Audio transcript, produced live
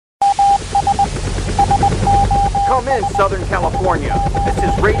Come in, Southern California. This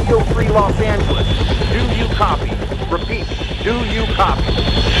is Radio Free Los Angeles. Do you copy? Repeat, do you copy?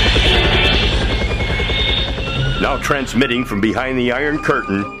 Now transmitting from behind the Iron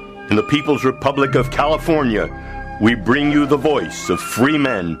Curtain in the People's Republic of California, we bring you the voice of free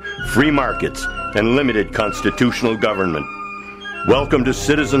men, free markets, and limited constitutional government. Welcome to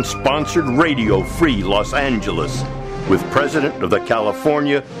citizen-sponsored Radio Free Los Angeles with President of the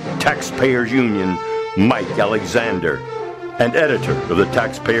California Taxpayers Union, Mike Alexander, and editor of the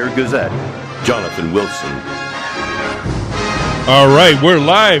Taxpayer Gazette, Jonathan Wilson. All right, we're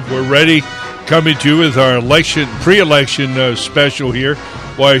live. We're ready. Coming to you with our pre-election special here.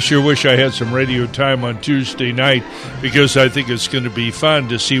 Well, I sure wish I had some radio time on Tuesday night because I think it's going to be fun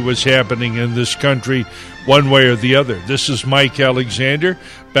to see what's happening in this country one way or the other. This is Mike Alexander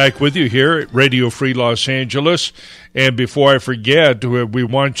back with you here at Radio Free Los Angeles. And before I forget, we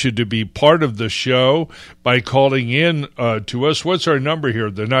want you to be part of the show by calling in to us. What's our number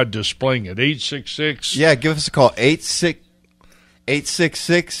here? They're not displaying it. 866. Yeah, give us a call.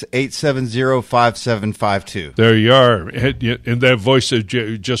 866-870-5752. There you are. And that voice that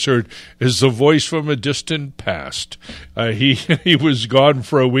you just heard is the voice from a distant past. He was gone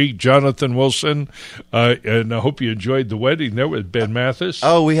for a week, Jonathan Wilson, and I hope you enjoyed the wedding there with Ben Mathis.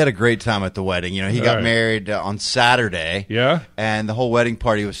 Oh, we had a great time at the wedding. You know, he got married on Saturday. Yeah. And the whole wedding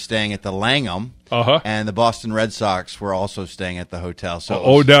party was staying at the Langham. Uh-huh. And the Boston Red Sox were also staying at the hotel.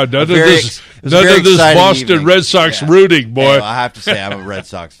 So now none of this Boston evening. Red Sox rooting, boy. Hey, well, I have to say I'm a Red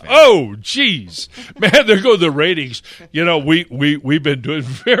Sox fan. Oh, geez, man, there go the ratings. You know, we've been doing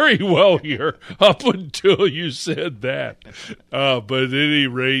very well here up until you said that. But at any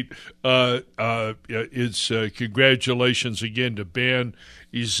rate, it's congratulations again to Ben.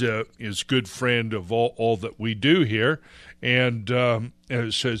 He's a good friend of all that we do here. And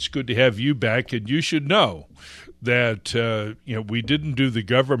so it's good to have you back. And you should know that we didn't do the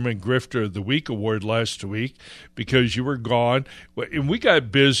Government Grifter of the Week award last week because you were gone. And we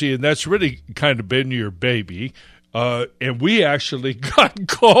got busy, and that's really kind of been your baby. And we actually got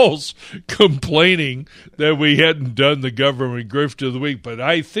calls complaining that we hadn't done the Government Grifter of the Week. But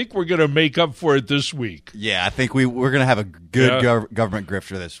I think we're going to make up for it this week. Yeah, I think we're going to have a good Government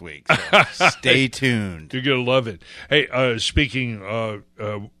Grifter this week. So stay tuned. You're going to love it. Hey, speaking of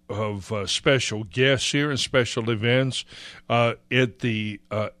special guests here and special events, at the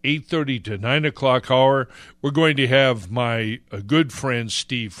 8:30 to 9 o'clock hour, we're going to have my good friend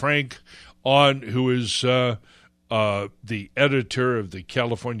Steve Frank on, who is the editor of the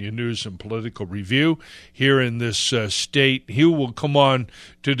California News and Political Review here in this state. He will come on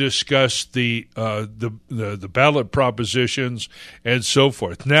to discuss the ballot propositions and so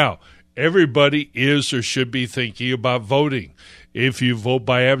forth. Now, everybody is or should be thinking about voting. If you vote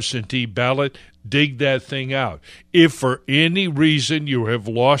by absentee ballot, dig that thing out. If for any reason you have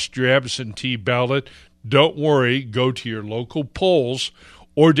lost your absentee ballot, don't worry. Go to your local polls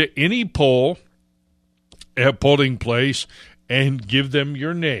or to any poll at polling place and give them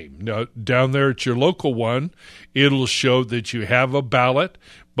your name. Now, down there at your local one, it'll show that you have a ballot,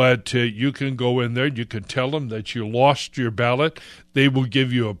 but you can go in there. You can tell them that you lost your ballot. They will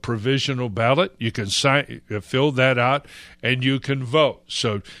give you a provisional ballot. You can fill that out, and you can vote.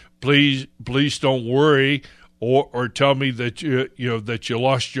 So please don't worry or tell me that that you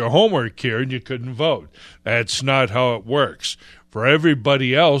lost your homework here and you couldn't vote. That's not how it works. For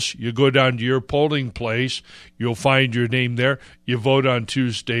everybody else, you go down to your polling place, you'll find your name there, you vote on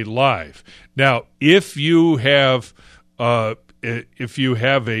Tuesday live. Now, if you have a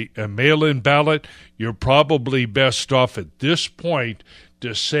mail-in ballot, you're probably best off at this point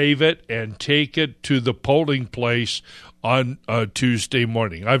to save it and take it to the polling place on Tuesday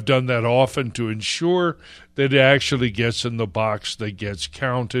morning. I've done that often to ensure that it actually gets in the box, that gets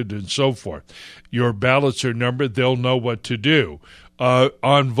counted, and so forth. Your ballots are numbered. They'll know what to do.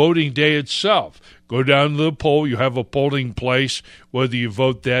 On voting day itself, go down to the poll. You have a polling place, whether you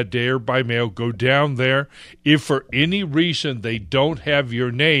vote that day or by mail. Go down there. If for any reason they don't have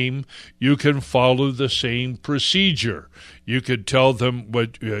your name, you can follow the same procedure. You could tell them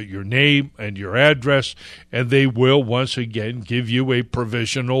what your name and your address, and they will once again give you a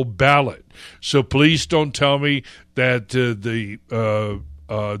provisional ballot. So please don't tell me that that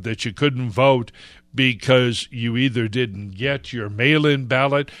you couldn't vote because you either didn't get your mail-in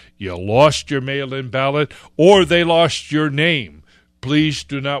ballot, you lost your mail-in ballot, or they lost your name. Please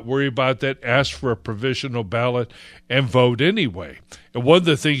do not worry about that. Ask for a provisional ballot and vote anyway. And one of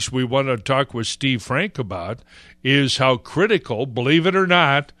the things we want to talk with Steve Frank about is how critical, believe it or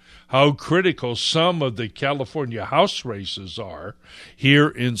not, how critical some of the California House races are here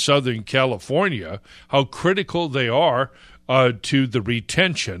in Southern California, how critical they are to the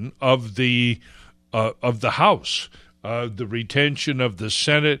retention of the House, the retention of the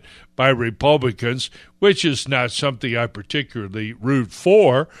Senate by Republicans, which is not something I particularly root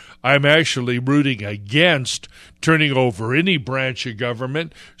for. I'm actually rooting against turning over any branch of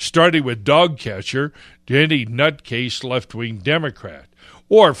government, starting with dog catcher, to any nutcase left-wing Democrat.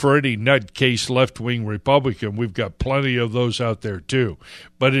 Or for any nutcase left-wing Republican. We've got plenty of those out there, too.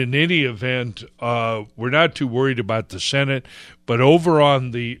 But in any event, we're not too worried about the Senate. But over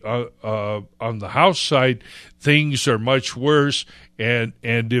on the House side, things are much worse. And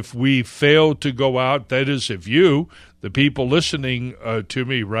if we fail to go out, that is, if you, the people listening to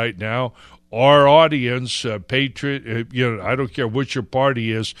me right now, our audience, patriot, I don't care what your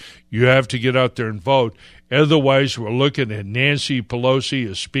party is, you have to get out there and vote. Otherwise, we're looking at Nancy Pelosi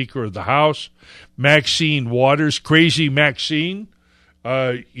as Speaker of the House, Maxine Waters, crazy Maxine,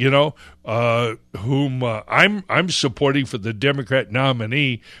 whom I'm supporting for the Democrat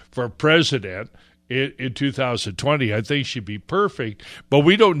nominee for president in 2020. I think she'd be perfect, but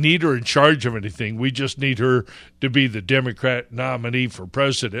we don't need her in charge of anything. We just need her to be the Democrat nominee for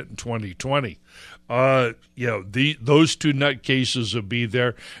president in 2020. Those two nutcases will be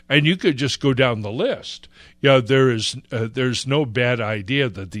there, and you could just go down the list. There's no bad idea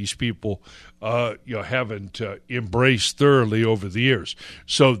that these people, haven't embraced thoroughly over the years.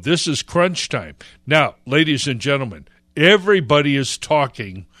 So this is crunch time. Now, ladies and gentlemen, everybody is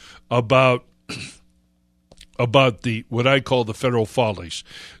talking about what I call the federal follies.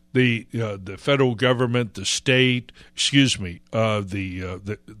 The federal government, the state, the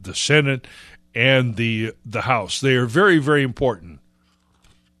Senate, and the House. They are very, very important.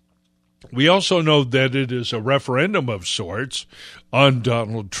 We also know that it is a referendum of sorts on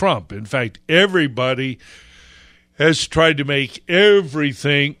Donald Trump. In fact, everybody has tried to make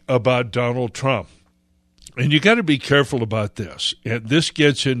everything about Donald Trump. And you got to be careful about this. And this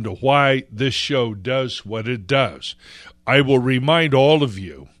gets into why this show does what it does. I will remind all of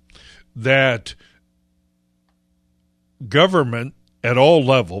you that government at all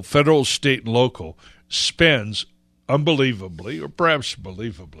level, federal, state, and local, spends unbelievably, or perhaps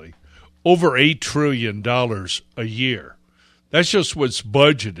believably, over $8 trillion a year. That's just what's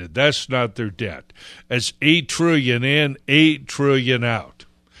budgeted. That's not their debt. That's $8 trillion in, $8 trillion out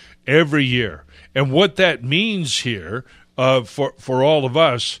every year. And what that means here for all of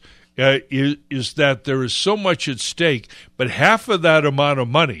us is that there is so much at stake, but half of that amount of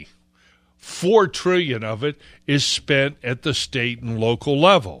money, $4 trillion of it, is spent at the state and local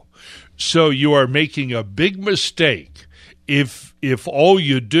level. So you are making a big mistake if all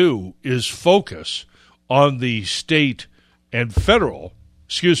you do is focus on the state and federal,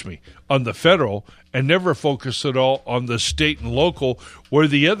 on the federal, and never focus at all on the state and local, where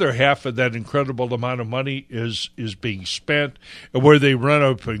the other half of that incredible amount of money is being spent, and where they run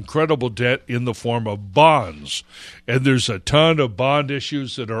up incredible debt in the form of bonds. And there's a ton of bond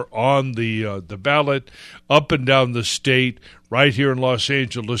issues that are on the ballot up and down the state, right here in Los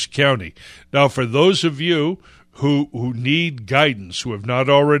Angeles County. Now, for those of you who need guidance, who have not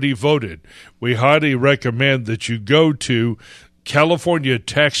already voted, we highly recommend that you go to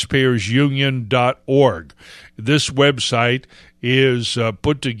CaliforniaTaxpayersUnion.org. This website is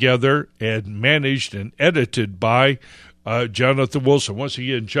put together and managed and edited by Jonathan Wilson. Once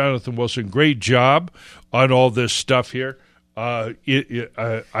again, Jonathan Wilson, great job on all this stuff here. Thank you.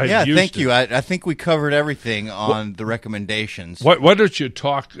 I think we covered everything on the recommendations. Why don't you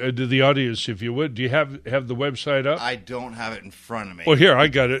talk to the audience, if you would? Do you have the website up? I don't have it in front of me. Well, here, I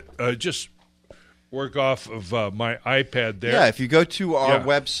got it. Just work off of my iPad there. Yeah, if you go to our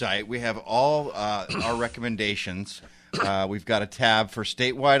website, we have all our recommendations. We've got a tab for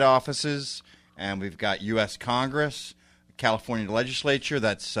statewide offices, and we've got U.S. Congress, California legislature,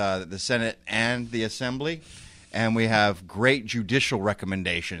 that's the Senate and the Assembly. And we have great judicial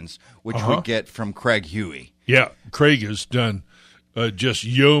recommendations, which we get from Craig Huey. Yeah, Craig has done just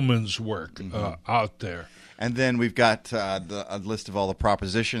yeoman's work out there. And then we've got a list of all the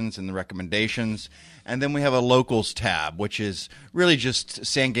propositions and the recommendations. And then we have a locals tab, which is really just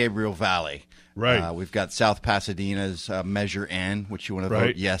San Gabriel Valley. Right. We've got South Pasadena's Measure N, which you want to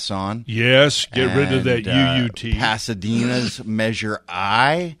vote yes on. Yes, get rid of that UUT. Pasadena's Measure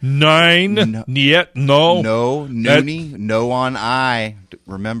I. 9, no. No, Noonie, no on I.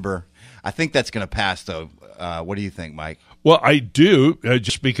 Remember, I think that's going to pass, though. What do you think, Mike? Well, I do,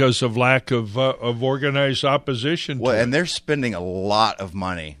 just because of lack of organized opposition. And they're spending a lot of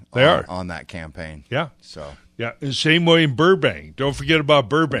money on that campaign. Yeah. So Yeah, and same way in Burbank. Don't forget about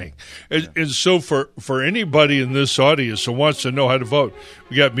Burbank. And so for anybody in this audience who wants to know how to vote,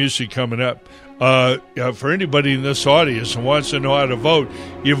 we got music coming up. For anybody in this audience who wants to know how to vote,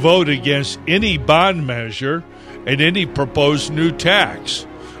 you vote against any bond measure and any proposed new tax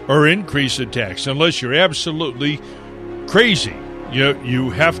or increase in tax, unless you're absolutely crazy.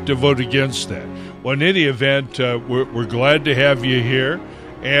 You have to vote against that. Well, in any event, we're glad to have you here.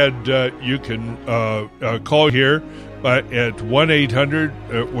 And you can call here at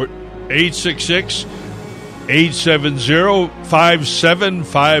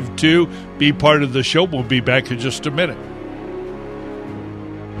 1-800-866-870-5752. Be part of the show. We'll be back in just a minute.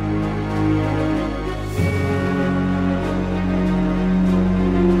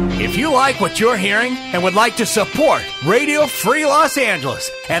 If you like what you're hearing and would like to support Radio Free Los Angeles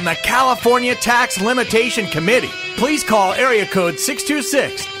and the California Tax Limitation Committee, please call area code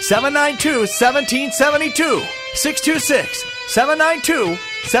 626-792-1772,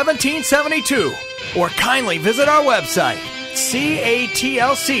 626-792-1772, or kindly visit our website,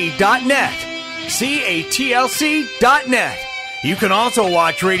 catlc.net, catlc.net. You can also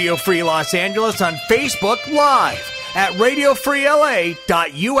watch Radio Free Los Angeles on Facebook Live at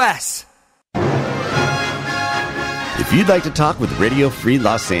radiofreela.us. If you'd like to talk with Radio Free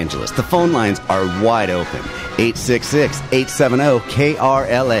Los Angeles, the phone lines are wide open.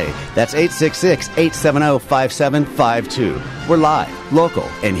 866-870-KRLA. That's 866-870-5752. We're live, local,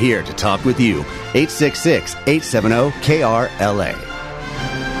 and here to talk with you. 866-870-KRLA.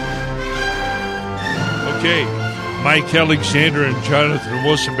 Okay, Mike Alexander and Jonathan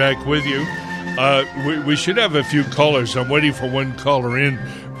Wilson back with you. We should have a few callers. I'm waiting for one caller in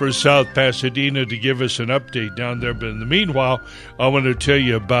for South Pasadena to give us an update down there. But in the meanwhile, I want to tell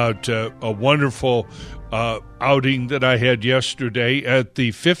you about a wonderful outing that I had yesterday at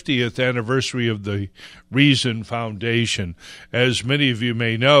the 50th anniversary of the Reason Foundation. As many of you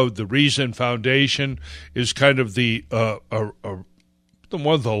may know, the Reason Foundation is kind of the one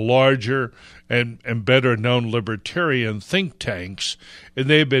of the larger and better known libertarian think tanks, and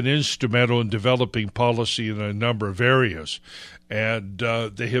they've been instrumental in developing policy in a number of areas. And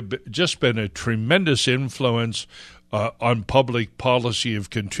they have just been a tremendous influence on public policy, have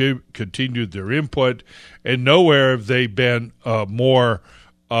continued their input, and nowhere have they been more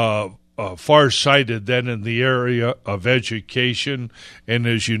far-sighted than in the area of education. And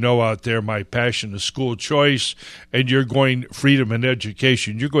as you know out there, my passion is school choice, and freedom in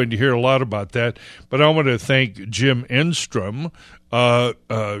education. You're going to hear a lot about that. But I want to thank Jim Enstrom.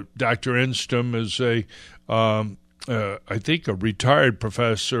 Dr. Enstrom is I think a retired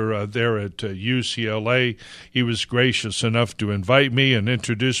professor there at UCLA. He was gracious enough to invite me and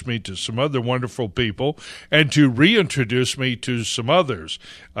introduce me to some other wonderful people and to reintroduce me to some others.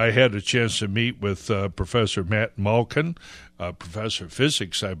 I had a chance to meet with Professor Matt Malkin, professor of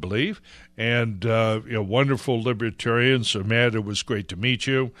physics, I believe, and wonderful libertarian. So, Matt, it was great to meet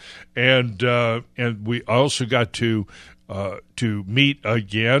you. And we also got to meet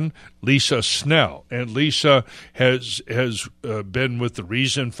again Lisa Snell. And Lisa has been with the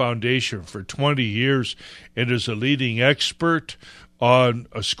Reason Foundation for 20 years and is a leading expert on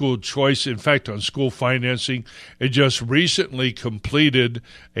school choice, in fact, on school financing, and just recently completed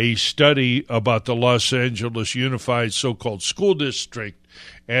a study about the Los Angeles Unified so-called School District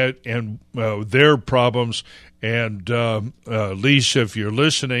and their problems. And Lisa, if you're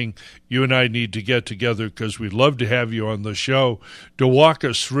listening, you and I need to get together because we'd love to have you on the show to walk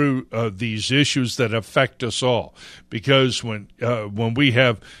us through these issues that affect us all. Because when we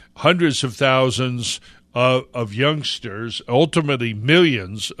have hundreds of thousands of youngsters, ultimately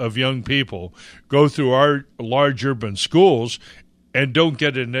millions of young people, go through our large urban schools and don't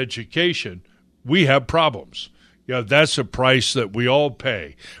get an education, we have problems. Yeah, that's a price that we all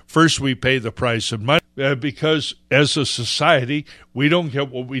pay. First, we pay the price of money because as a society, we don't get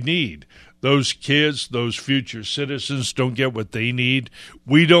what we need. Those kids, those future citizens don't get what they need.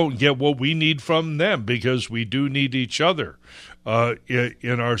 We don't get what we need from them because we do need each other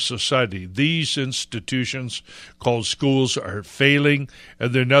in our society. These institutions called schools are failing,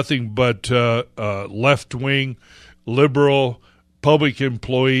 and they're nothing but left-wing, liberal, public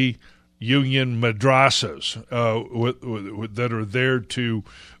employee union madrasas that are there to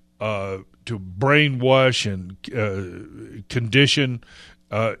brainwash and condition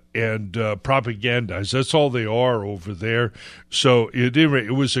and propagandize. That's all they are over there. So it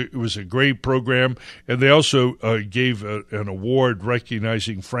was a great program, and they also gave an award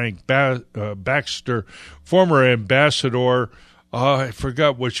recognizing Frank Baxter, former ambassador. I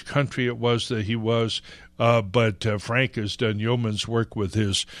forgot which country it was that he was, but Frank has done yeoman's work with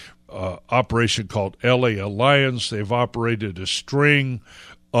his operation called LA Alliance. They've operated a string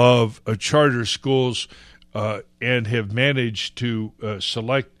of charter schools and have managed to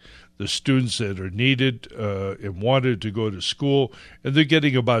select the students that are needed and wanted to go to school, and they're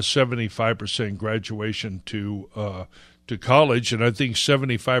getting about 75% graduation to college, and I think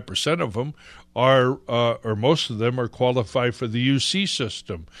 75% of them are, or most of them are qualified for the UC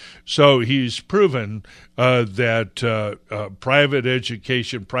system. So he's proven that private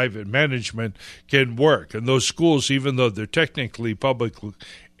education, private management can work. And those schools, even though they're technically public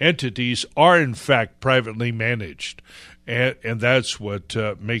entities, are in fact privately managed. And that's what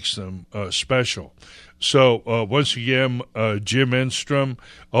makes them special. So once again, Jim Enstrom,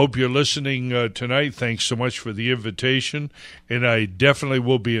 I hope you're listening tonight. Thanks so much for the invitation, and I definitely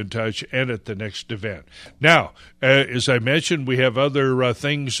will be in touch and at the next event. Now, as I mentioned, we have other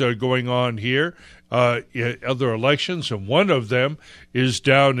things going on here, other elections, and one of them is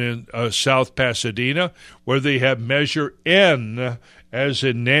down in South Pasadena, where they have Measure N, as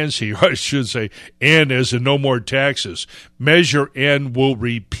in Nancy, or I should say N as in no more taxes. Measure N will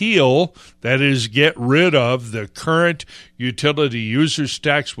repeal, that is, get rid of the current utility users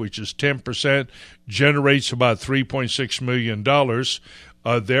tax, which is 10%, generates about $3.6 million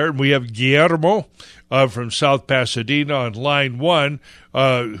there. And we have Guillermo from South Pasadena on line one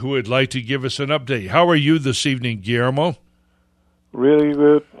who would like to give us an update. How are you this evening, Guillermo? Really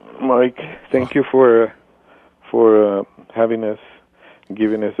good, Mike. Thank you for having us,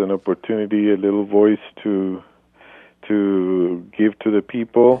 giving us an opportunity, a little voice to give to the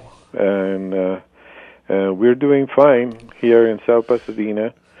people, and we're doing fine here in South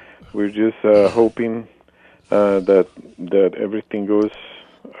Pasadena. We're just hoping that everything goes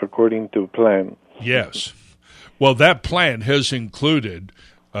according to plan. Yes. Well, that plan has included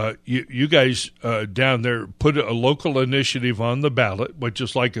you guys down there put a local initiative on the ballot, which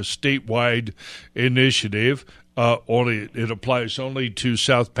is like a statewide initiative. Only it applies only to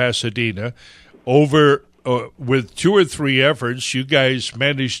South Pasadena. Over with 2 or 3 efforts, you guys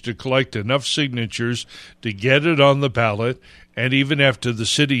managed to collect enough signatures to get it on the ballot. And even after the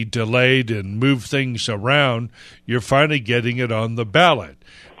city delayed and moved things around, you're finally getting it on the ballot.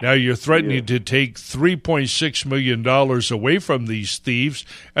 Now you're threatening to take $3.6 million away from these thieves,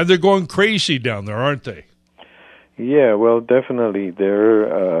 and they're going crazy down there, aren't they? Yeah, well, definitely.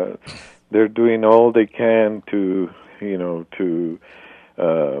 They're doing all they can to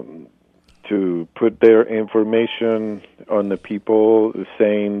put their information on the people,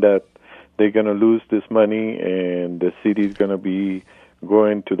 saying that they're going to lose this money and the city's going to be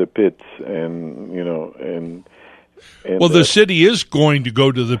going to the pits, and well, the city is going to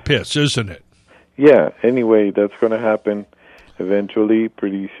go to the pits, isn't it? Yeah. Anyway, that's going to happen eventually,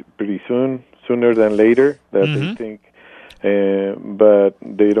 pretty soon, sooner than later. They think, but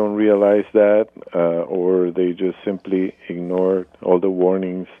they don't realize that, or they just simply ignore all the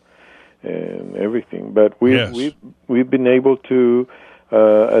warnings and everything. But we've been able to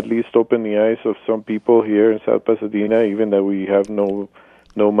at least open the eyes of some people here in South Pasadena, even though we have no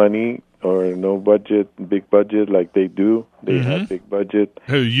money or no big budget like they do. They have big budget.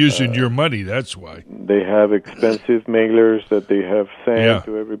 Using your money, that's why. They have expensive mailers that they have sent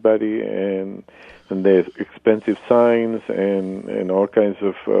to everybody, and there's expensive signs and all kinds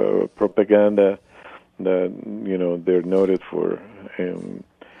of propaganda that they're noted for.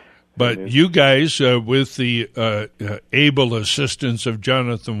 But you guys, with the able assistance of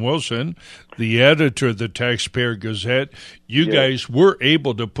Jonathan Wilson, the editor of the Taxpayer Gazette, you guys were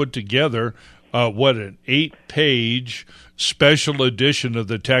able to put together, an 8-page special edition of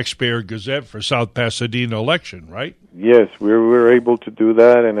the Taxpayer Gazette for South Pasadena election, right? Yes, we were able to do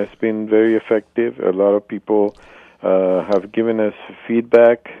that, and it's been very effective. A lot of people have given us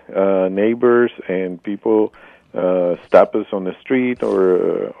feedback, neighbors and people stop us on the street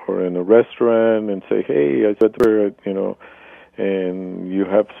or in a restaurant and say, "Hey, I said there, and you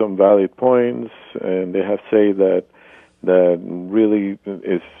have some valid points," and they have said that really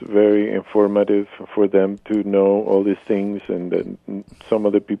is very informative for them to know all these things, and that some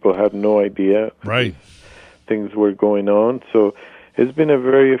of the people have no idea things were going on. So it's been a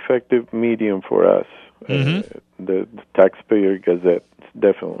very effective medium for us, the Taxpayer Gazette,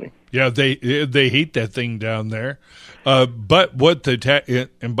 definitely. Yeah, they hate that thing down there. But what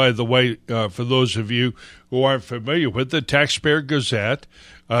and by the way, for those of you who aren't familiar with the Taxpayer Gazette,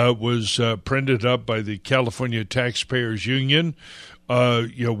 was printed up by the California Taxpayers Union,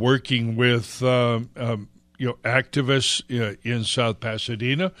 working with activists in South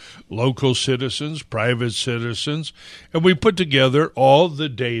Pasadena, local citizens, private citizens, and we put together all the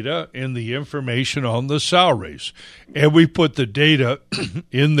data and the information on the salaries. And we put the data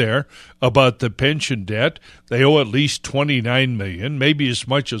in there about the pension debt. They owe at least $29 million, maybe as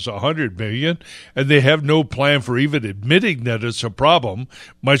much as $100 million, and they have no plan for even admitting that it's a problem,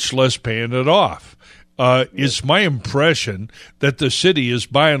 much less paying it off. It's my impression that the city is,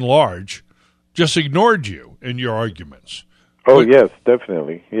 by and large, just ignored you in your arguments. Oh, yes,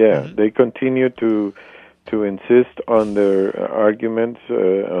 definitely. Yeah, they continue to insist on their arguments,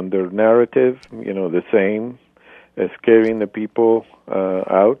 on their narrative, the same, scaring the people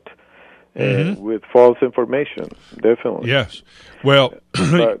out with false information, definitely. Yes. Well,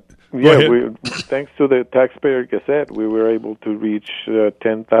 but, thanks to the Taxpayer Gazette, we were able to reach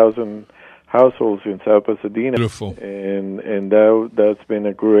 10,000 households in South Pasadena. Beautiful. And that's been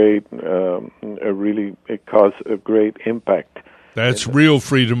a great, it caused a great impact. That's real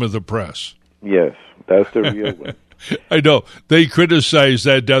freedom of the press. Yes, that's the real one. I know. They criticize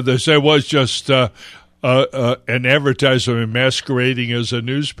that. They say, well, it's just an advertisement masquerading as a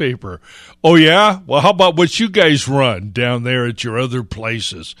newspaper. Oh, yeah? Well, how about what you guys run down there at your other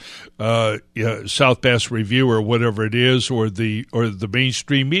places? South Pass Review or whatever it is, or the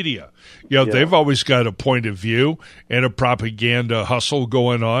mainstream media. They've always got a point of view and a propaganda hustle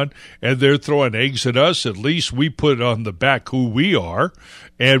going on, and they're throwing eggs at us. At least we put on the back who we are,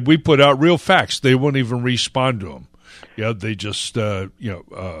 and we put out real facts. They won't even respond to them. They just, call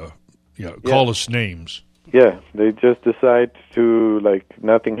us names. Yeah, they just decide to,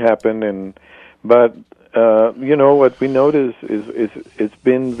 nothing happened. But what we notice is it's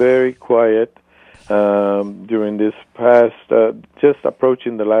been very quiet during this past, just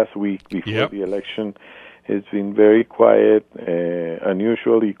approaching the last week before the election. It's been very quiet,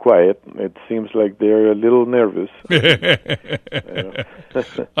 unusually quiet. It seems like they're a little nervous.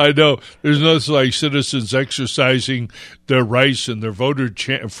 I know. There's nothing like citizens exercising their rights and their voter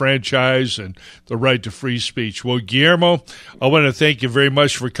franchise and the right to free speech. Well, Guillermo, I want to thank you very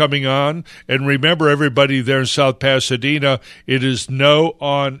much for coming on. And remember, everybody there in South Pasadena, it is yes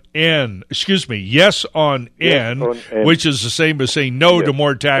on N, which is the same as saying no to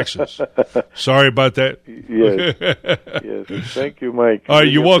more taxes. Sorry about that. Yes. Thank you, Mike.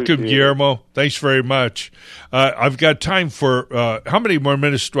 You're welcome, Guillermo. Thanks very much. I've got time for how many more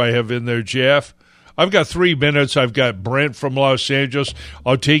minutes do I have in there, Jeff? I've got 3 minutes. I've got Brent from Los Angeles.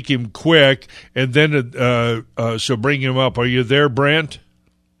 I'll take him quick, and then so bring him up. Are you there, Brent?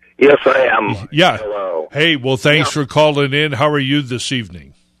 Yes, I am. Yeah. Hello. Hey, well, thanks for calling in. How are you this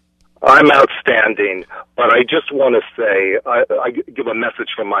evening? I'm outstanding, but I just want to say, I give a message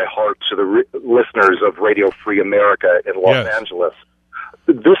from my heart to the listeners of Radio Free America in Los Angeles.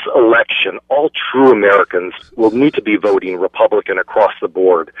 This election, all true Americans will need to be voting Republican across the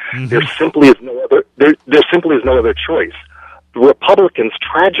board. Mm-hmm. There simply is no other choice. The Republicans,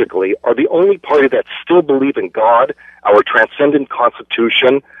 tragically, are the only party that still believe in God, our transcendent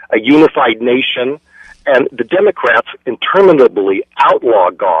Constitution, a unified nation, and the Democrats interminably outlaw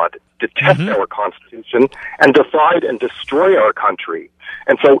God, detest our Constitution, and divide and destroy our country.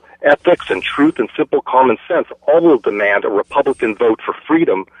 And so ethics and truth and simple common sense all will demand a Republican vote for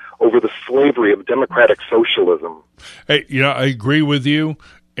freedom over the slavery of democratic socialism. Hey, I agree with you,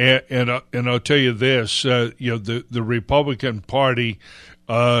 and I'll tell you this: the Republican Party,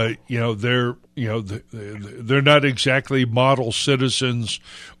 they're not exactly model citizens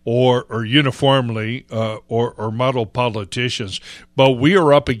or uniformly or model politicians, but we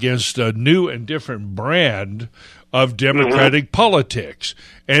are up against a new and different brand of democratic politics.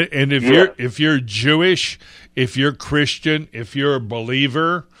 And if you're Jewish, if you're Christian, if you're a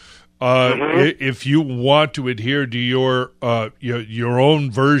believer, if you want to adhere to your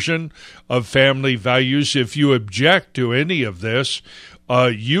own version of family values, if you object to any of this,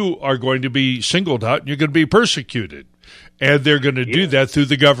 you are going to be singled out and you're going to be persecuted. And they're going to do that through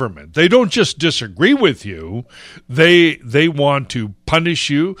the government. They don't just disagree with you. They want to punish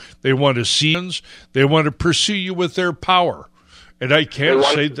you. They want to seize. They want to pursue you with their power. And I can't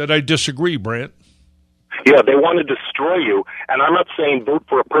say that I disagree, Brent. Yeah, they want to destroy you. And I'm not saying vote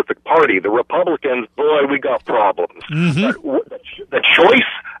for a perfect party. The Republicans, boy, we got problems. The choice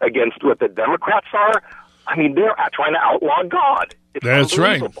against what the Democrats are, I mean, they're trying to outlaw God. That's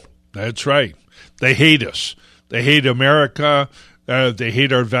right. That's right. They hate us. They hate America. They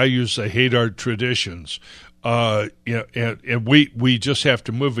hate our values. They hate our traditions. And we just have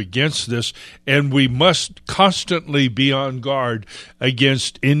to move against this, and we must constantly be on guard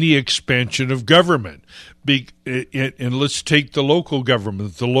against any expansion of government. And let's take the local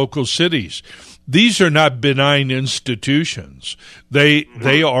government, the local cities. These are not benign institutions.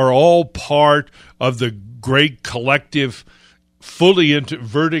 They are all part of the great collective, fully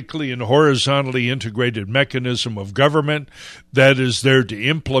vertically and horizontally integrated mechanism of government that is there to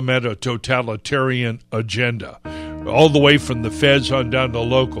implement a totalitarian agenda, all the way from the feds on down to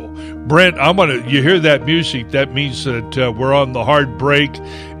local. Brent, you hear that music? That means that we're on the hard break.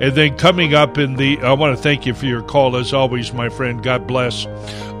 And then coming up I want to thank you for your call as always, my friend. God bless.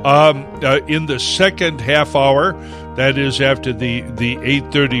 In the second half hour, that is after the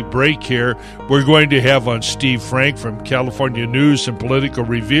 8:30 break here, we're going to have on Steve Frank from California News and Political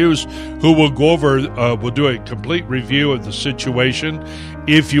Reviews, who will go over, we'll do a complete review of the situation.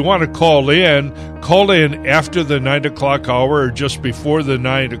 If you want to call in after the 9 o'clock hour or just before the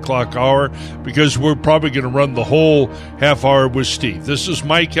 9 o'clock hour, because we're probably going to run the whole half hour with Steve. This is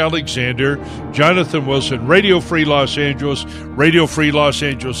Mike Alexander, Jonathan Wilson, Radio Free Los Angeles,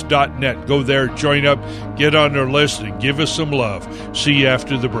 RadioFreeLosAngeles.net. Go there, join up, get on their list, and give us some love. See you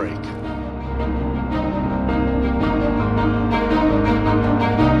after the break.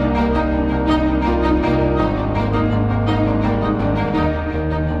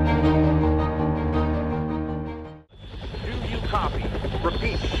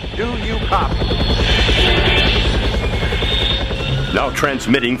 Now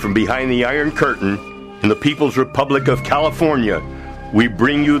transmitting from behind the Iron Curtain in the People's Republic of California, we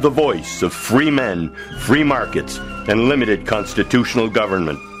bring you the voice of free men, free markets, and limited constitutional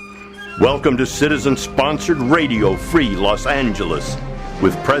government. Welcome to citizen-sponsored Radio Free Los Angeles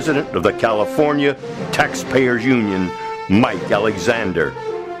with President of the California Taxpayers Union, Mike Alexander,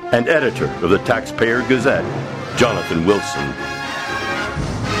 and Editor of the Taxpayer Gazette, Jonathan Wilson.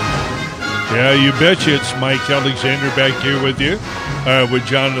 Yeah, you betcha. It's Mike Alexander back here with you, with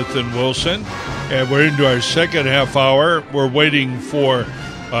Jonathan Wilson. And we're into our second half hour. We're waiting for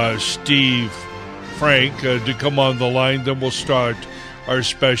Steve Frank to come on the line. Then we'll start our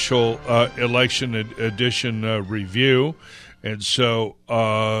special election edition review. And so,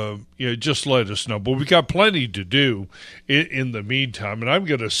 just let us know. But we got plenty to do in the meantime. And I'm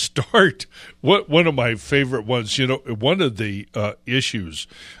going to start one of my favorite ones. One of the issues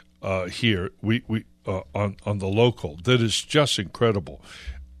here we on the local that is just incredible,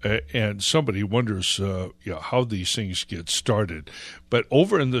 and somebody wonders how these things get started. But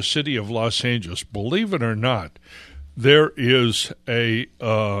over in the city of Los Angeles, believe it or not, there is a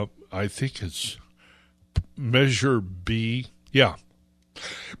I think it's Measure B. Yeah,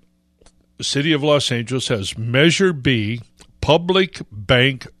 the city of Los Angeles has Measure B, Public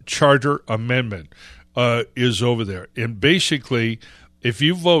Bank Charter Amendment, is over there, and basically, if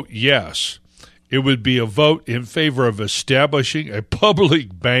you vote yes, it would be a vote in favor of establishing a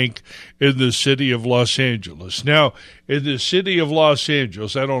public bank in the city of Los Angeles. Now, in the city of Los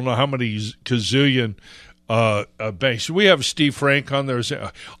Angeles, I don't know how many gazillion banks. We have Steve Frank on there.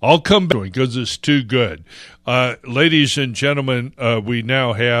 I'll come back because it's too good. Ladies and gentlemen, we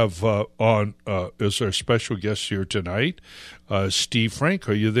now have on as our special guest here tonight, Steve Frank.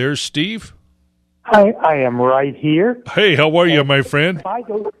 Are you there, Steve? I am right here. Hey, how are you, my friend? By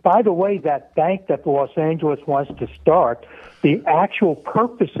the way, that bank that Los Angeles wants to start, the actual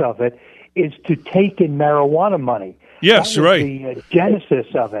purpose of it is to take in marijuana money. Yes, right. The genesis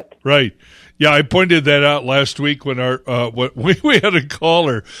of it. Right. Yeah, I pointed that out last week when we had a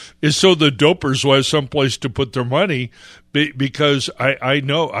caller. Is so the dopers will have someplace to put their money, because I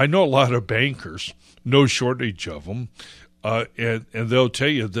know a lot of bankers, no shortage of them. And they'll tell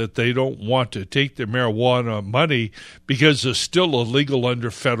you that they don't want to take their marijuana money because it's still illegal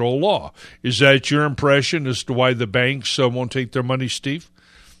under federal law. Is that your impression as to why the banks won't take their money, Steve?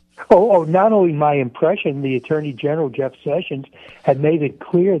 Oh, not only my impression, the Attorney General, Jeff Sessions, had made it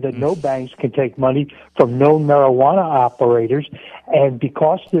clear that no banks can take money from known marijuana operators. And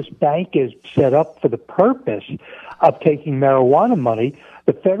because this bank is set up for the purpose of taking marijuana money,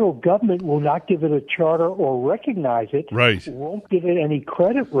 the federal government will not give it a charter or recognize it. Right. Won't give it any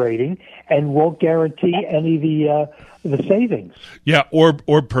credit rating and won't guarantee any of the savings. Yeah,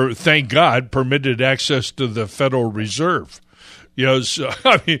 thank God, permitted access to the Federal Reserve. So,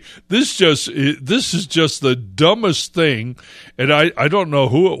 I mean, this is just the dumbest thing, and I don't know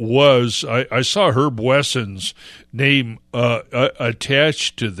who it was. I saw Herb Wesson's name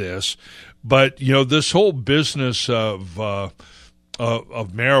attached to this, but this whole business of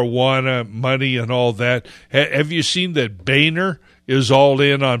marijuana money and all that. Have you seen that Boehner is all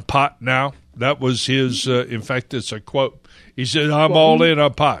in on pot now? That was his. In fact, it's a quote. He said, "I'm all in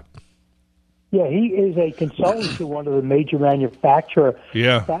on pot." Yeah, he is a consultant to one of the major manufacturer,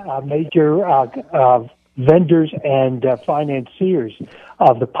 Yeah. Major vendors and financiers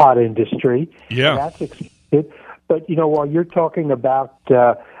of the pot industry. Yeah. And that's expected. But, while you're talking about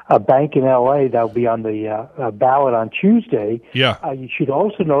a bank in L.A. that will be on the ballot on Tuesday, you should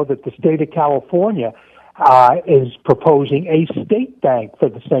also know that the state of California is proposing a state bank for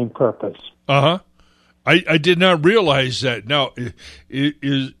the same purpose. Uh-huh. I did not realize that. Now,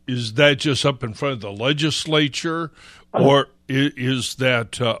 is that just up in front of the legislature, or is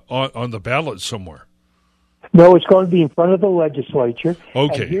that on the ballot somewhere? No, it's going to be in front of the legislature.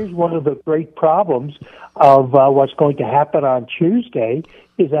 Okay. And here's one of the great problems of what's going to happen on Tuesday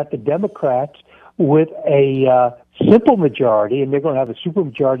is that the Democrats, with a simple majority, and they're going to have a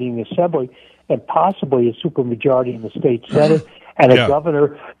supermajority in the Assembly and possibly a supermajority in the state Senate, and a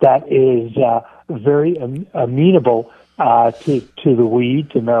governor that is very amenable to the weed,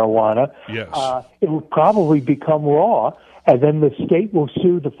 to marijuana, it will probably become law. And then the state will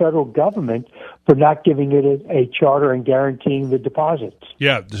sue the federal government for not giving it a charter and guaranteeing the deposits.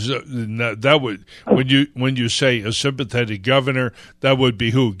 Yeah, that would when you say a sympathetic governor, that would be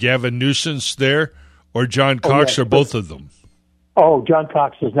who? Gavin Newsom there, or John Cox, or both of them? Oh, John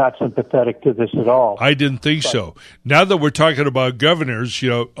Cox is not sympathetic to this at all. I didn't think so. Now that we're talking about governors,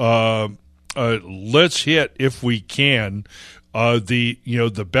 let's hit, if we can,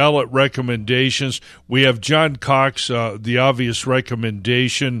 the ballot recommendations. We have John Cox, the obvious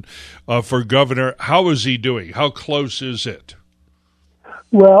recommendation for governor. How is he doing? How close is it?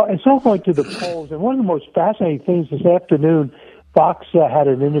 Well, it's all going to the polls. And one of the most fascinating things this afternoon, Fox had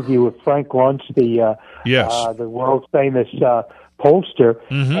an interview with Frank Luntz, the world famous pollster,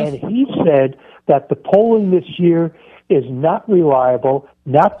 and he said that the polling this year is not reliable,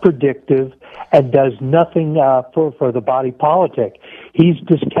 not predictive, and does nothing for the body politic. He's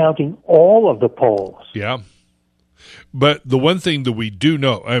discounting all of the polls. Yeah. But the one thing that we do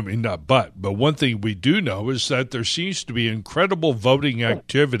know, but one thing we do know is that there seems to be incredible voting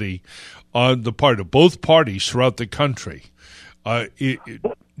activity on the part of both parties throughout the country. Do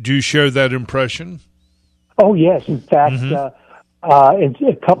you share that impression? Oh, yes. In fact, in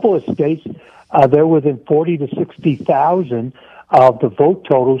a couple of states, they're within 40 to 60,000 of the vote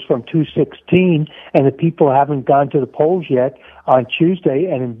totals from 2016, and the people haven't gone to the polls yet on Tuesday.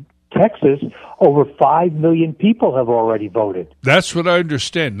 And in Texas, over 5 million people have already voted. That's what I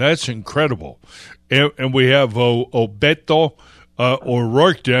understand. That's incredible. And we have Beto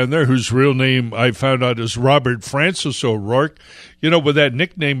O'Rourke down there, whose real name I found out is Robert Francis O'Rourke. With that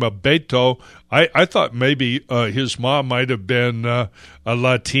nickname of Beto, I thought maybe his mom might have been a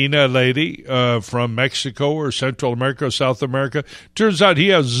Latina lady from Mexico or Central America or South America. Turns out he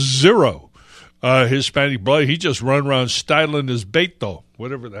has zero Hispanic blood. He just run around styling as Beto,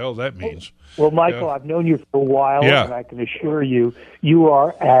 whatever the hell that means. Well, Michael, I've known you for a while, and I can assure you, you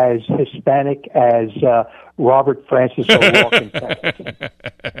are as Hispanic as Robert Francis O'Rourke in Texas.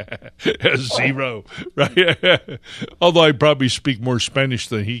 Zero, right? Although I probably speak more Spanish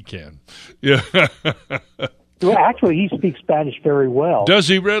than he can. Yeah. Well, actually, he speaks Spanish very well. Does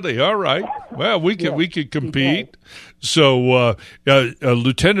he really? All right. Well, we could compete. So,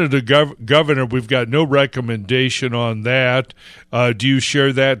 Lieutenant Governor, we've got no recommendation on that. Do you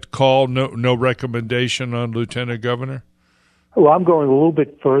share that call? No recommendation on Lieutenant Governor? Well, I'm going a little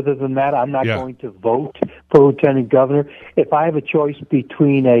bit further than that. I'm not going to vote for Lieutenant Governor. If I have a choice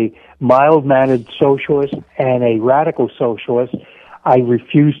between a mild-mannered socialist and a radical socialist, I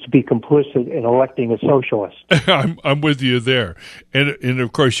refuse to be complicit in electing a socialist. I'm with you there, and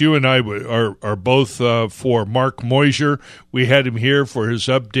of course you and I are both for Mark Moyser. We had him here for his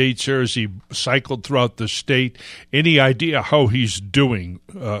updates here as he cycled throughout the state. Any idea how he's doing,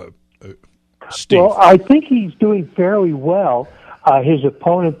 Steve? Well, I think he's doing fairly well. His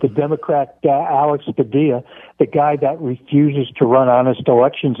opponent, the Democrat Alex Padilla, the guy that refuses to run honest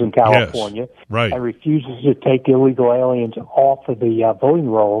elections in California, and refuses to take illegal aliens off of the voting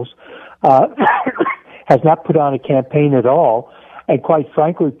rolls, has not put on a campaign at all. And quite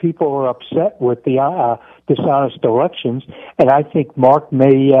frankly, people are upset with the dishonest elections, and I think Mark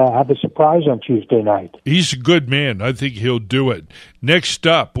may have a surprise on Tuesday night. He's a good man. I think he'll do it. Next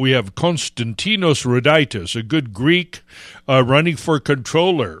up, we have Konstantinos Rudaitis, a good Greek, running for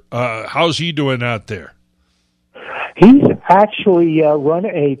controller. How's he doing out there? He's actually run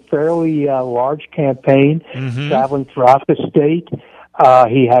a fairly large campaign, traveling throughout the state.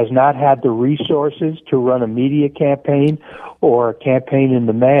 He has not had the resources to run a media campaign or a campaign in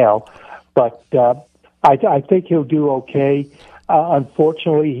the mail, but I think he'll do okay.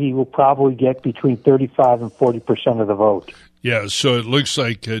 unfortunately, he will probably get between 35 and 40% of the vote. Yeah, so it looks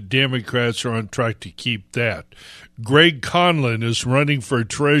like Democrats are on track to keep that. Greg Conlon is running for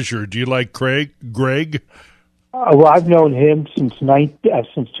treasurer. Do you like Greg? Well, I've known him since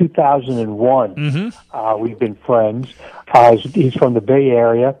 2001. Mm-hmm. We've been friends. He's from the Bay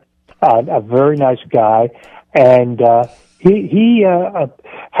Area, a very nice guy, and he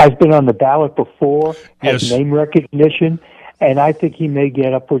has been on the ballot before, has name recognition, and I think he may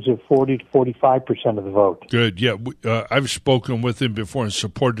get upwards of 40 to 45% of the vote. Good, yeah. I've spoken with him before and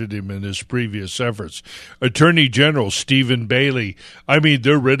supported him in his previous efforts. Attorney General Stephen Bailey. I mean,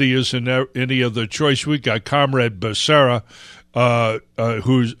 there really isn't any other choice. We got Comrade Becerra,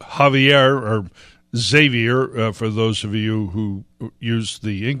 who's Javier, or Xavier, for those of you who use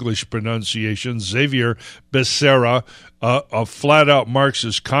the English pronunciation, Xavier Becerra, a flat-out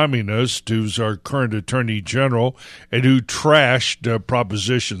Marxist communist who's our current Attorney General and who trashed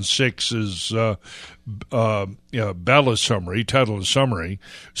Proposition 6's ballot summary, title and summary.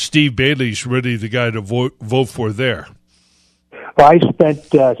 Steve Bailey's really the guy to vote for there. Well, I spent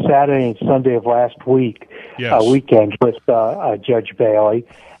Saturday and Sunday of last week, weekend, with Judge Bailey.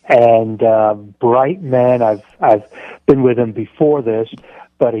 And bright man, I've been with him before this,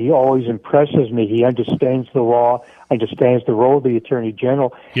 but he always impresses me. He understands the law, understands the role of the Attorney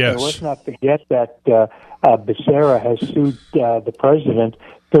General. Yes. And let's not forget that Becerra has sued the president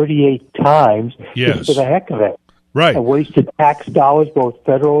 38 times just for the heck of it. Right. And wasted tax dollars both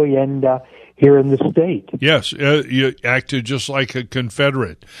federally and here in the state. Yes, you acted just like a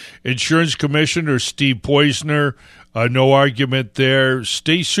Confederate. Insurance Commissioner Steve Poizner, no argument there.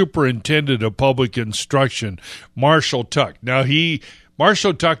 State Superintendent of Public Instruction, Marshall Tuck. Now,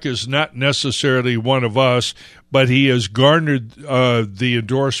 Marshall Tuck is not necessarily one of us, but he has garnered the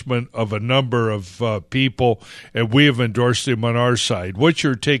endorsement of a number of people, and we have endorsed him on our side. What's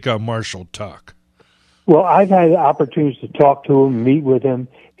your take on Marshall Tuck? Well, I've had opportunities to talk to him, meet with him,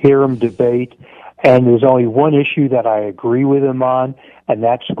 hear him debate, and there's only one issue that I agree with him on, and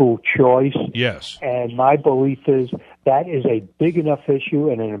that's school choice. Yes. And my belief is that is a big enough issue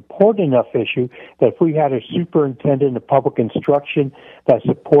and an important enough issue that if we had a superintendent of public instruction that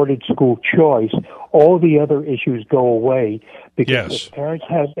supported school choice, all the other issues go away because the parents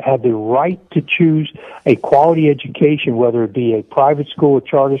have the right to choose a quality education, whether it be a private school, a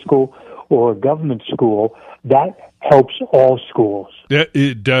charter school, or a government school. That helps all schools. Yeah,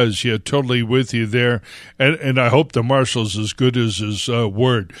 it does. Yeah, totally with you there. And I hope the marshal's as good as his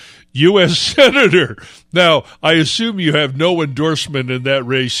word. U.S. Senator. Now, I assume you have no endorsement in that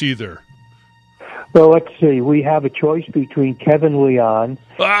race either. Well, let's see. We have a choice between Kevin Leon.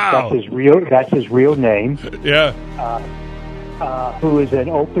 Wow. That's his real name. Yeah. Who is an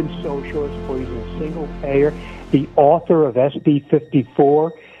open socialist, who is a single payer, the author of SB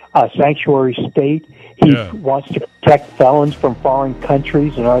 54, Sanctuary State. He wants to protect felons from foreign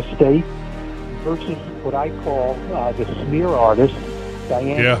countries in our state, versus what I call the smear artist,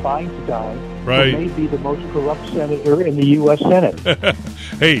 Dianne Feinstein, who may be the most corrupt senator in the U.S. Senate.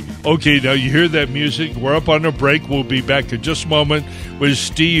 Hey, okay, now you hear that music. We're up on a break. We'll be back in just a moment with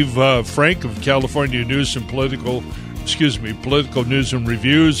Steve Frank of California News and Political News and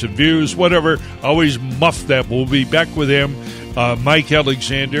Reviews and Views, whatever. Always muff that. We'll be back with him. Mike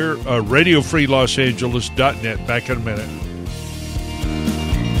Alexander, RadioFreeLosAngeles.net. Back in a minute.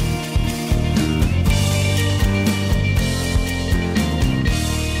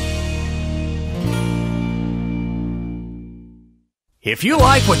 If you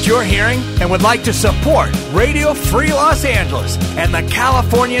like what you're hearing and would like to support Radio Free Los Angeles and the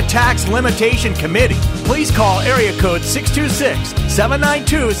California Tax Limitation Committee, please call area code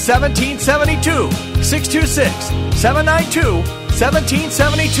 626-792-1772,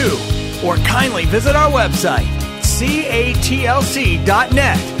 626-792-1772, or kindly visit our website,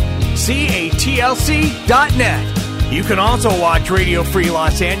 catlc.net, catlc.net. You can also watch Radio Free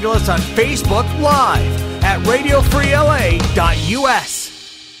Los Angeles on Facebook Live at radiofreela.us.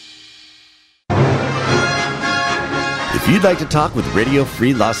 If you'd like to talk with Radio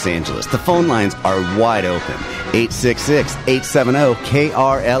Free Los Angeles, the phone lines are wide open.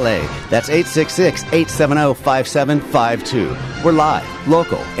 866-870-KRLA. That's 866-870-5752. We're live,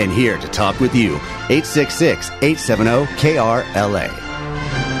 local, and here to talk with you. 866-870-KRLA.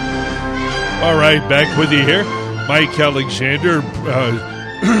 All right, back with you here. Mike Alexander,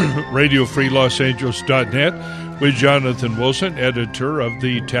 RadioFreeLosAngeles.net, with Jonathan Wilson, editor of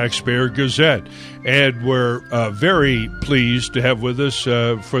the Taxpayer Gazette. And we're very pleased to have with us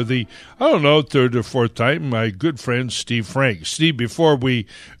for the, third or fourth time, my good friend Steve Frank. Steve, before we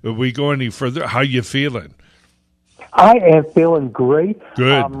go any further, how you feeling? I am feeling great. Good.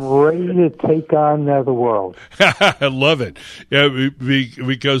 I'm ready to take on the world. I love it. Yeah,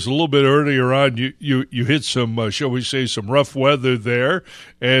 because a little bit earlier on, you hit some, shall we say, some rough weather there,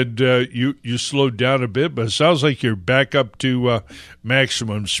 and you slowed down a bit. But it sounds like you're back up to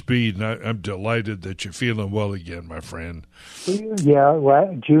maximum speed, and I'm delighted that you're feeling well again, my friend. Yeah,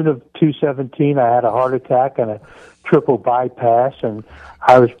 well, June of 2017, I had a heart attack and a triple bypass, and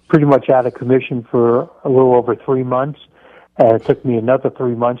I was pretty much out of commission for a little over 3 months, and it took me another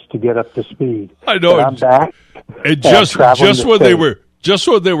 3 months to get up to speed. I know. But I'm back. And just when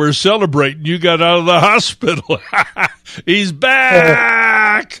they were celebrating, you got out of the hospital. He's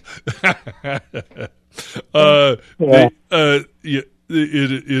back.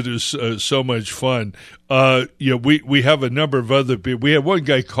 It is so much fun. We have a number of other people. We had one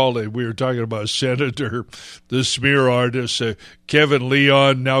guy call in. We were talking about Senator, the smear artist, Kevin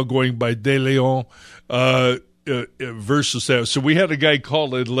Leon, now going by De Leon, versus that. So we had a guy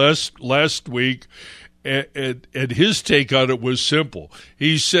call in last week, and his take on it was simple.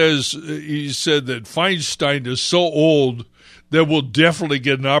 He said that Feinstein is so old that we'll definitely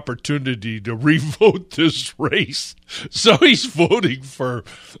get an opportunity to revote this race. So he's voting for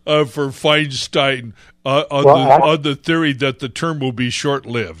Feinstein on the theory that the term will be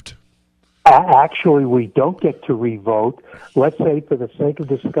short-lived. Actually, we don't get to revote. Let's say, for the sake of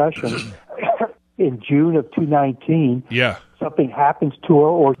discussion, in June of 2019, something happens to her,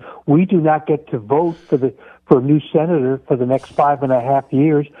 or we do not get to vote for a new senator for the next 5.5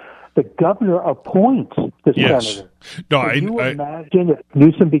 years. The governor appoints the senator. No, Can you imagine if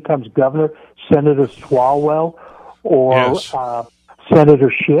Newsom becomes governor, Senator Swalwell or Senator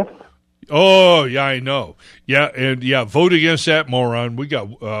Schiff? Oh, yeah, I know. Yeah, and vote against that moron. We got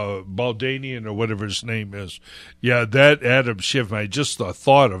Baldanian or whatever his name is. Yeah, that Adam Schiff, just the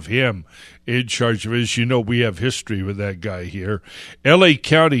thought of him in charge of it. As you know, we have history with that guy here. L.A.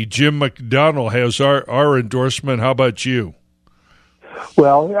 County, Jim McDonnell has our endorsement. How about you?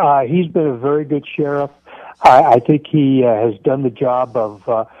 Well, he's been a very good sheriff. I think he has done the job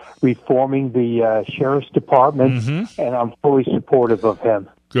of reforming the sheriff's department, and I'm fully supportive of him.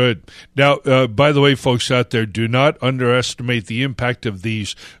 Good. Now, by the way, folks out there, do not underestimate the impact of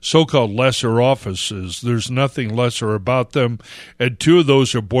these so-called lesser offices. There's nothing lesser about them. And 2 of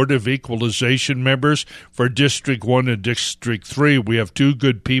those are Board of Equalization members for District 1 and District 3. We have 2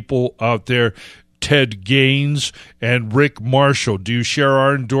 good people out there, Ted Gaines and Rick Marshall. Do you share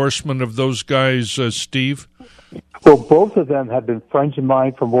our endorsement of those guys, Steve? Well, both of them have been friends of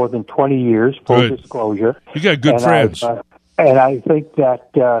mine for more than 20 years, full disclosure. You got good friends. And I think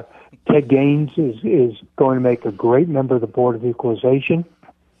that Ted Gaines is going to make a great member of the Board of Equalization.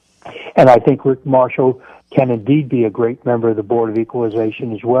 And I think Rick Marshall can indeed be a great member of the Board of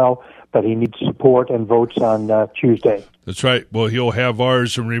Equalization as well, but he needs support and votes on Tuesday. That's right. Well, he'll have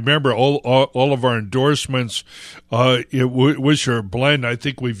ours. And remember, all of our endorsements, which are blend. I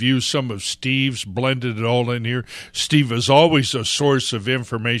think we've used some of Steve's, blended it all in here. Steve is always a source of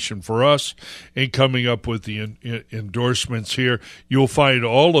information for us in coming up with the endorsements here. You'll find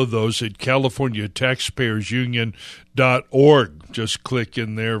all of those at CaliforniaTaxpayersUnion.org. Just click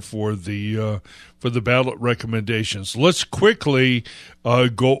in there for the ballot recommendations. Let's quickly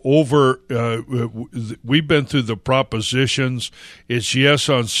go over. We've been through the propositions. It's yes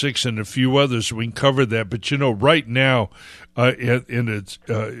on 6 and a few others. We can cover that. But, right now,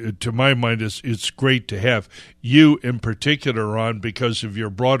 to my mind, it's great to have you in particular on because of your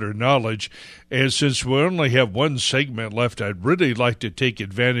broader knowledge. And since we only have one segment left, I'd really like to take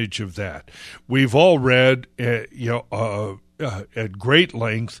advantage of that. We've all read, at great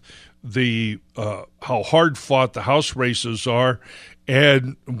length, the how hard fought the House races are,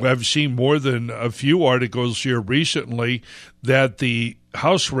 and I've seen more than a few articles here recently that the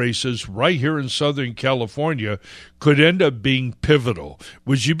House races right here in Southern California could end up being pivotal.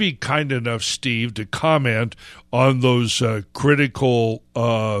 Would you be kind enough, Steve, to comment on those critical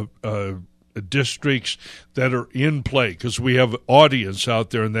districts that are in play? Because we have audience out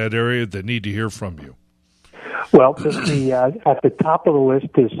there in that area that need to hear from you. Well, at the top of the list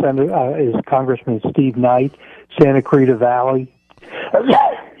is Congressman Steve Knight, Santa Cruz Valley,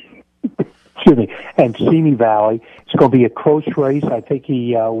 excuse me, and Simi Valley. It's going to be a close race. I think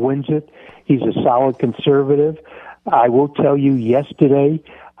he wins it. He's a solid conservative. I will tell you, yesterday,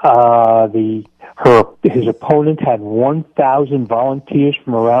 his opponent had 1,000 volunteers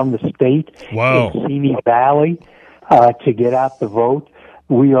from around the state in Simi Valley to get out the vote.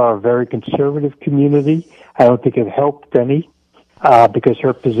 We are a very conservative community. I don't think it helped any because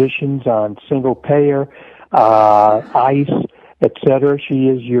her positions on single payer, ICE, etc. She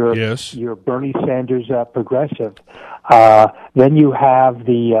is your Bernie Sanders progressive. Then you have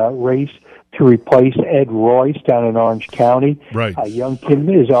the race to replace Ed Royce down in Orange County. Right. Young Kim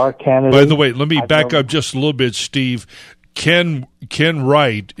is our candidate. By the way, let me back up just a little bit, Steve. Ken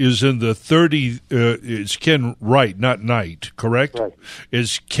Wright is in the 30. It's Ken Wright, not Knight, correct? Right.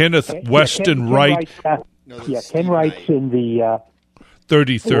 Is Kenneth Weston Wright? Ken Wright's in the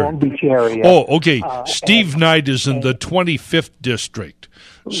 33rd Long Beach area. Oh, okay. Steve Knight is in the 25th district,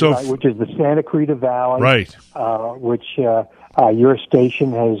 so which is the Santa Cruz Valley, right? Which your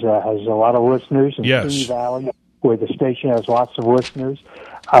station has a lot of listeners in Simi Valley, where the station has lots of listeners.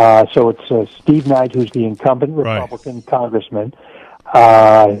 So it's Steve Knight, who's the incumbent Republican congressman,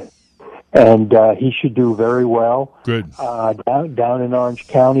 and he should do very well. Good. Down in Orange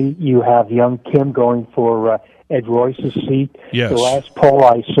County, you have young Kim going for Ed Royce's seat. Yes. The last poll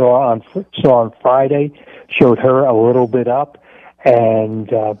I saw on Friday showed her a little bit up,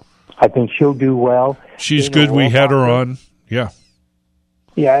 and I think she'll do well. She's good. We had her on. Yeah.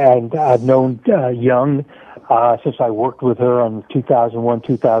 Yeah, and I've known Young since I worked with her on the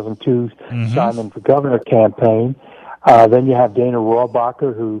 2001-2002 Simon for Governor campaign. Then you have Dana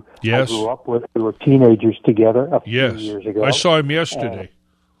Rohrabacher, who I grew up with. We were teenagers together a few years ago. I saw him yesterday.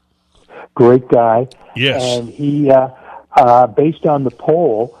 Great guy. Yes. And he, based on the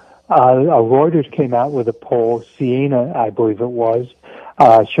poll, Reuters came out with a poll, Siena, I believe it was,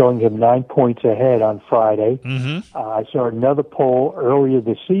 showing him 9 points ahead on Friday. I saw another poll earlier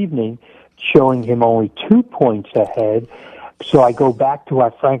this evening showing him only 2 points ahead. So I go back to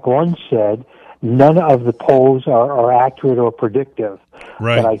what Frank Lund said. None of the polls are accurate or predictive.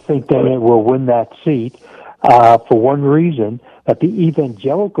 Right. But I think that it will win that seat for one reason, that the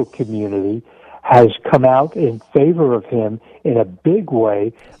evangelical community has come out in favor of him in a big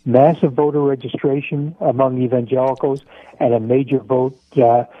way. Massive voter registration among evangelicals and a major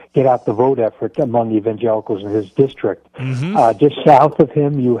get out the vote effort among evangelicals in his district. Just south of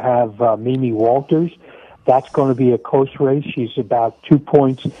him, you have Mimi Walters. That's going to be a close race. She's about 2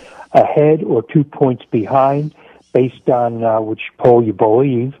 points ahead or 2 points behind, based on which poll you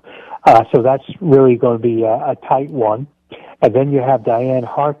believe. So that's really going to be a tight one. And then you have Diane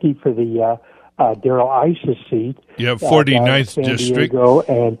Harkey for the Darrell Issa seat. Yeah, 49th San district. Diego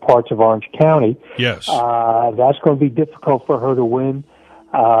and parts of Orange County. Yes. That's going to be difficult for her to win.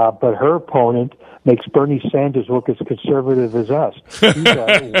 But her opponent makes Bernie Sanders look as conservative as us. He's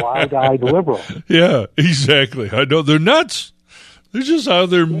a wide-eyed liberal. Yeah, exactly. I know. They're nuts. They're just out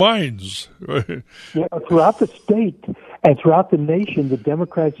of their minds. Right? Yeah, throughout the state and throughout the nation, the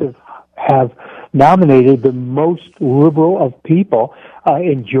Democrats have nominated the most liberal of people.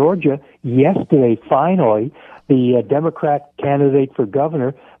 In Georgia, yesterday, finally, the Democrat candidate for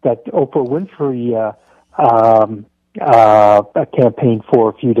governor that Oprah Winfrey campaigned for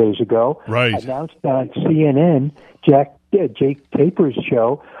a few days ago announced on CNN, Jake Taper's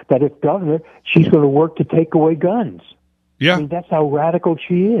show, that if governor, she's going to work to take away guns. Yeah. I mean, that's how radical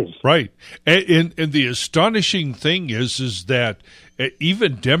she is. Right. And the astonishing thing is that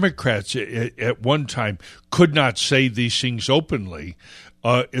even Democrats at one time could not say these things openly,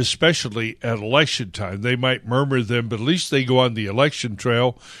 especially at election time. They might murmur them, but at least they go on the election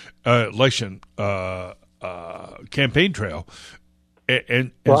trail, campaign trail,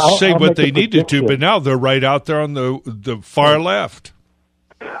 and say what they needed to. But now they're right out there on the far left.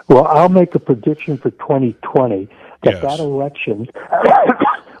 Well, I'll make a prediction for 2020 that election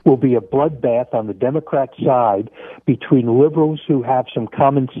will be a bloodbath on the Democrat side between liberals who have some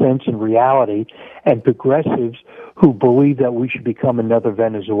common sense and reality and progressives who believe that we should become another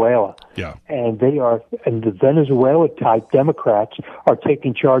Venezuela. Yeah. And the Venezuela-type Democrats are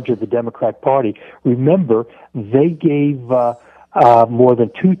taking charge of the Democrat Party. Remember, they gave more than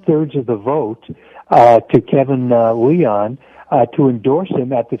 2/3 of the vote to Kevin Leon to endorse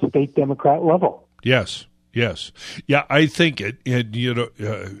him at the state Democrat level. Yes. Yes. Yeah, I think it, and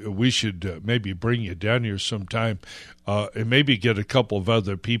we should maybe bring you down here sometime and maybe get a couple of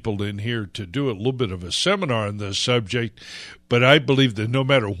other people in here to do a little bit of a seminar on this subject. But I believe that no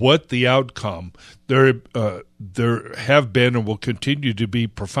matter what the outcome, there have been and will continue to be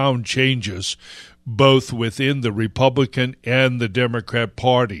profound changes both within the Republican and the Democrat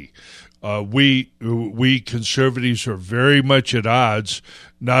Party. We conservatives are very much at odds,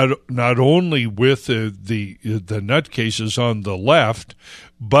 not only with the nutcases on the left,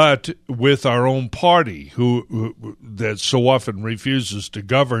 but with our own party, who that so often refuses to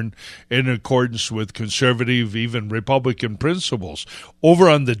govern in accordance with conservative, even Republican principles. Over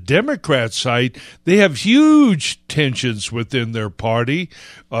on the Democrat side, they have huge tensions within their party.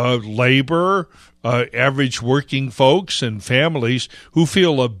 Labor, average working folks and families who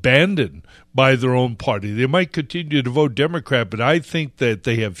feel abandoned by their own party. They might continue to vote Democrat, but I think that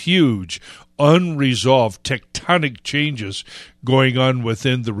they have huge, unresolved tectonic changes going on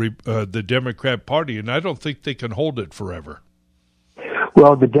within the Democrat Party, and I don't think they can hold it forever.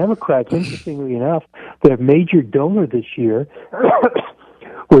 Well, the Democrats, interestingly enough, their major donor this year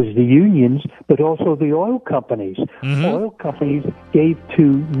was the unions, but also the oil companies. Mm-hmm. Oil companies gave to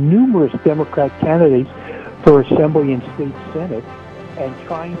numerous Democrat candidates for Assembly and State Senate, and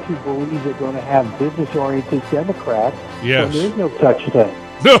trying to believe they're going to have business-oriented Democrats. Yes. So there is no such thing.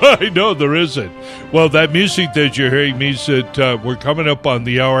 No, I know there isn't. Well, that music that you're hearing means that we're coming up on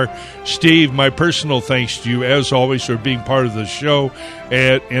the hour. Steve, my personal thanks to you, as always, for being part of the show.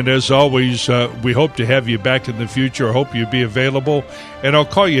 And as always, we hope to have you back in the future. I hope you'll be available. And I'll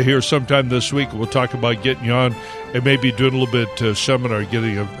call you here sometime this week. We'll talk about getting you on and maybe doing a little bit seminar,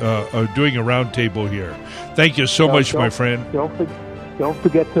 doing a roundtable here. Thank you so much, my friend. Don't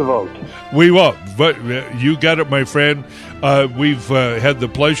forget to vote. We won't. But you got it, my friend. We've had the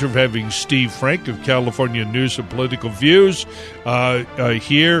pleasure of having Steve Frank of California News and Political Views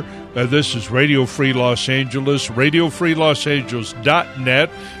here. This is Radio Free Los Angeles, radiofreelosangeles.net.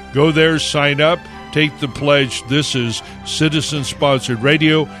 Go there, sign up, take the pledge. This is citizen-sponsored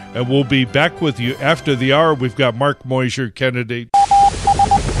radio, and we'll be back with you after the hour. We've got Mark Moser, candidate.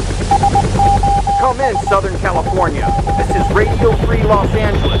 Come in, Southern California. This is Radio Free Los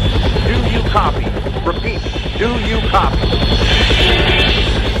Angeles. Do you copy? Repeat, do you copy?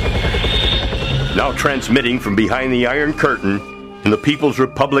 Now transmitting from behind the Iron Curtain in the People's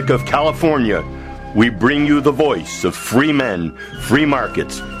Republic of California, we bring you the voice of free men, free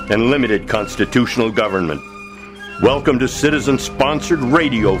markets, and limited constitutional government. Welcome to citizen-sponsored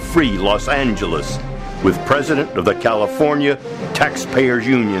Radio Free Los Angeles with President of the California Taxpayers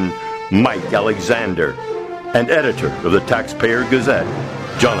Union, Mike Alexander, and editor of the Taxpayer Gazette,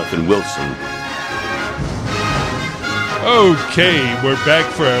 Jonathan Wilson. Okay, we're back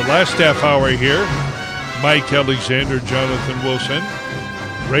for our last half hour here. Mike Alexander, Jonathan Wilson,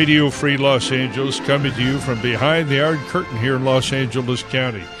 Radio Free Los Angeles, coming to you from behind the Iron Curtain here in Los Angeles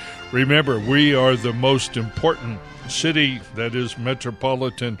County. Remember, we are the most important city, that is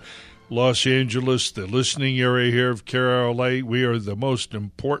metropolitan Los Angeles, the listening area here of KRLA. We are the most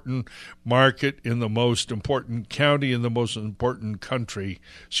important market in the most important county in the most important country,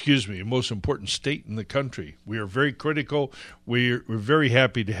 most important state in the country. We are very critical. We're very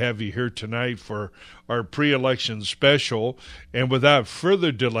happy to have you here tonight for our pre-election special. And without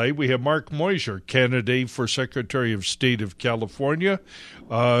further delay, we have Mark Moser, candidate for Secretary of State of California.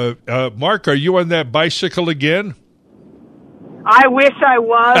 Mark, are you on that bicycle again? I wish I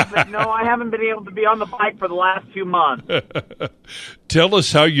was, but no, I haven't been able to be on the bike for the last 2 months. Tell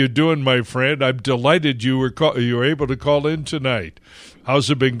us how you're doing, my friend. I'm delighted you were able to call in tonight. How's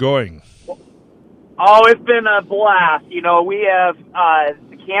it been going? Oh, it's been a blast. You know, we have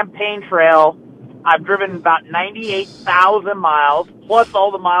the campaign trail. I've driven about 98,000 miles, plus all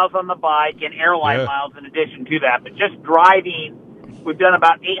the miles on the bike and airline miles in addition to that. But just driving, we've done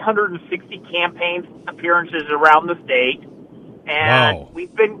about 860 campaign appearances around the state. And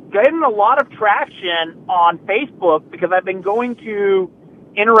we've been getting a lot of traction on Facebook because I've been going to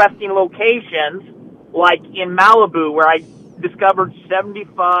interesting locations, like in Malibu, where I discovered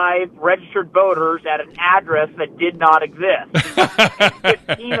 75 registered voters at an address that did not exist,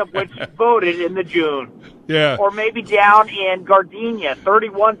 15 of which voted in the June. Yeah. Or maybe down in Gardenia,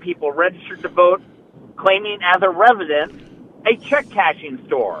 31 people registered to vote, claiming as a resident a check cashing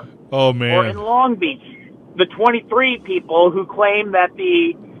store. Oh, man. Or in Long Beach, the 23 people who claim that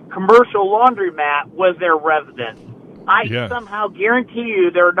the commercial laundromat was their residence. I somehow guarantee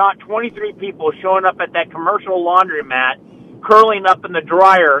you there are not 23 people showing up at that commercial laundromat curling up in the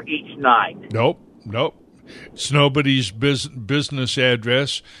dryer each night. Nope. It's nobody's business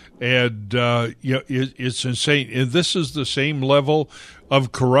address, and it's insane. And this is the same level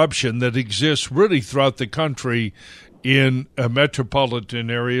of corruption that exists really throughout the country in metropolitan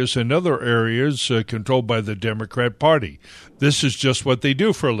areas and other areas controlled by the Democrat Party. This is just what they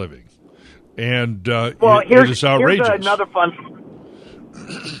do for a living. And it is outrageous. Here's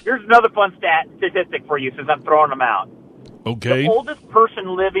another fun statistic for you since I'm throwing them out. Okay. The oldest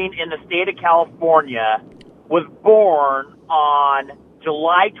person living in the state of California was born on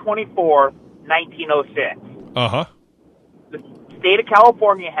July 24th, 1906. Uh-huh. The state of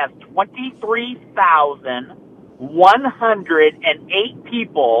California has 23,108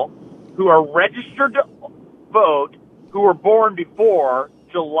 people who are registered to vote who were born before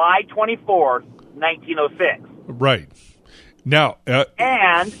July 24th, 1906. Right. Now,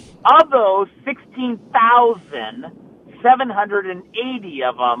 and of those, 16,780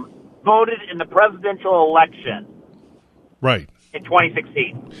 of them voted in the presidential election. Right. In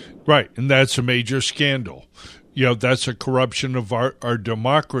 2016. Right, and that's a major scandal. That's a corruption of our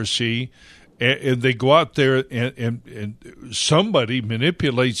democracy, and they go out there and somebody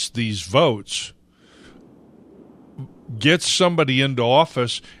manipulates these votes, gets somebody into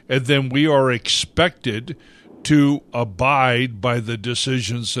office, and then we are expected to abide by the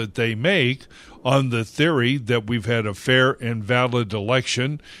decisions that they make on the theory that we've had a fair and valid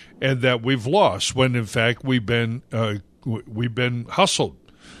election and that we've lost, when in fact we've been hustled.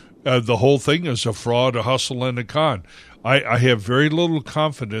 The whole thing is a fraud, a hustle, and a con. I have very little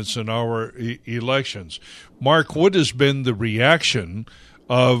confidence in our elections. Mark, what has been the reaction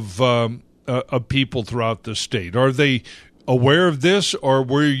of people throughout the state? Are they aware of this, or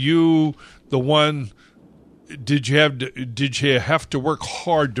were you the one? Did you have to work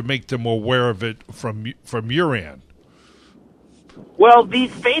hard to make them aware of it from your end? Well,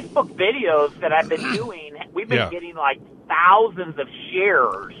 these Facebook videos that I've been doing, we've been getting like thousands of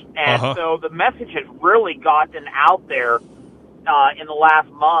shares, and so the message has really gotten out there in the last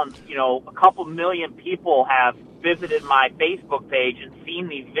month. A couple million people have visited my Facebook page and seen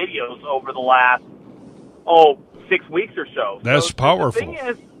these videos over the last 6 weeks or so. That's powerful. The thing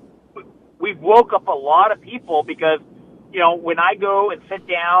is, we've woke up a lot of people because, when I go and sit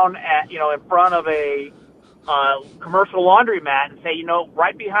down at, in front of a commercial laundromat and say,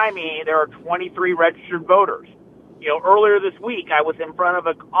 right behind me there are 23 registered voters. Earlier this week I was in front of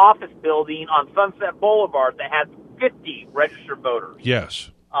an office building on Sunset Boulevard that had 50 registered voters. Yes.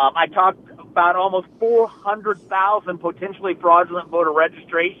 I talked about almost 400,000 potentially fraudulent voter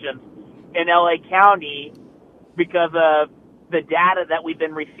registrations in L.A. County because of the data that we've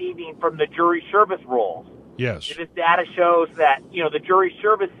been receiving from the jury service rolls. Yes. This data shows that, the jury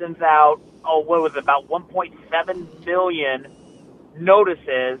service sends out, about 1.7 million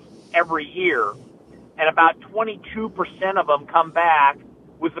notices every year, and about 22% of them come back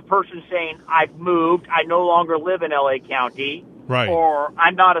with the person saying, I've moved, I no longer live in L.A. County, right, or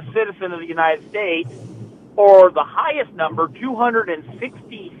I'm not a citizen of the United States, or the highest number,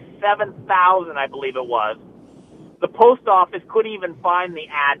 267,000, I believe it was, the post office couldn't even find the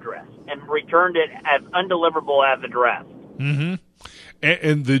address and returned it as undeliverable as addressed. Mm-hmm.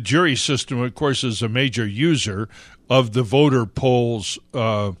 And the jury system, of course, is a major user of the voter polls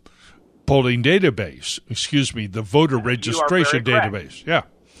polling database. The voter registration database. Yeah.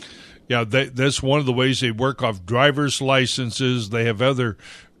 Yeah, that's one of the ways they work off driver's licenses. They have other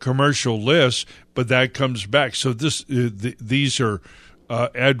commercial lists, but that comes back. So these are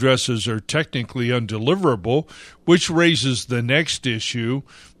addresses are technically undeliverable, which raises the next issue.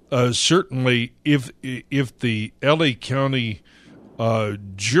 Certainly, if the L.A. County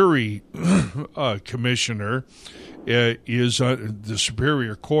jury commissioner is the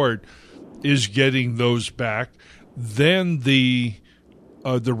Superior Court is getting those back, then the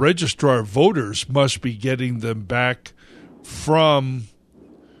registrar of voters must be getting them back from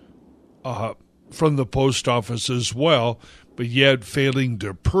the post office as well, but yet failing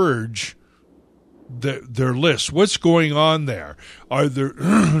to purge their lists. What's going on there?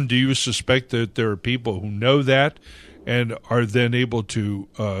 Do you suspect that there are people who know that and are then able to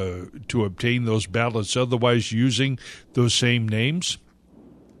obtain those ballots otherwise using those same names?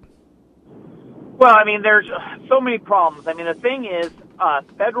 Well, there's so many problems. The thing is,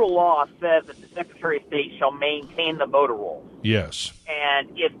 federal law says that the Secretary of State shall maintain the voter rolls. Yes.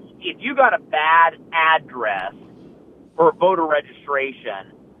 And if you got a bad address for voter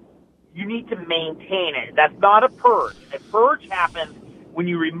registration, you need to maintain it. That's not a purge. A purge happens when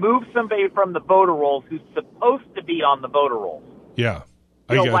you remove somebody from the voter rolls who's supposed to be on the voter rolls. Yeah,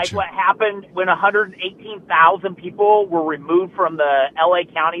 what happened when 118,000 people were removed from the L.A.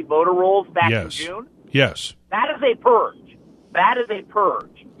 County voter rolls back in June? Yes. That is a purge.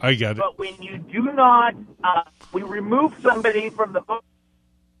 I get it. But when you do not, we remove somebody from the vote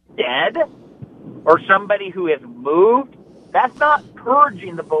dead or somebody who has moved, that's not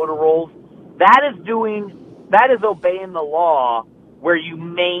purging the voter rolls. That is obeying the law where you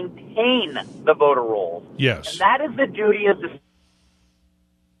maintain the voter rolls. Yes. And that is the duty of the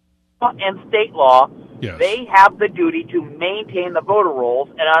and state law. Yes. They have the duty to maintain the voter rolls,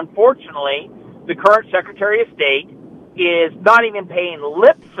 and unfortunately, the current Secretary of State is not even paying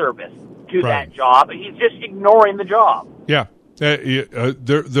lip service to that job. He's just ignoring the job. Yeah.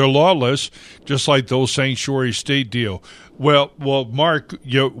 They're lawless, just like the old sanctuary state deal. Well, Mark,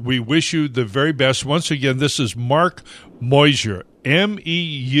 we wish you the very best. Once again, this is Mark Meuser,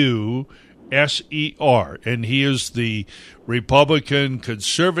 Meuser, and he is the Republican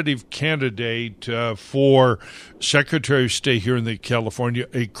conservative candidate for Secretary of State here in California,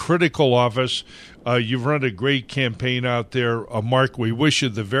 a critical office. You've run a great campaign out there, Mark. We wish you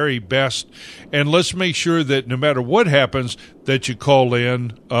the very best. And let's make sure that no matter what happens, that you call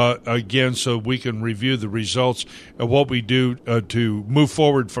in again so we can review the results and what we do to move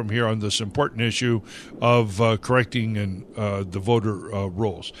forward from here on this important issue of correcting the voter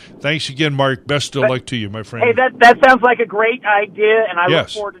rolls. Thanks again, Mark. Best of luck to you, my friend. Hey, that sounds like a great idea, and I look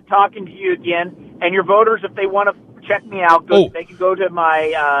forward to talking to you again. And your voters, if they want to check me out, they can go to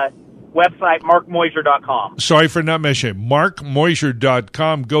my website, markmoiser.com. Sorry for not mentioning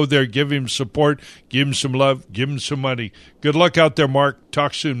markmoiser.com. Go there, give him support, give him some love, give him some money. Good luck out there, Mark.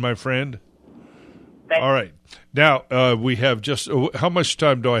 Talk soon, my friend. Thanks. All right. Now, we have just how much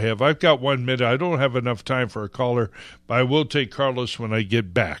time do I have? I've got 1 minute. I don't have enough time for a caller, but I will take Carlos when I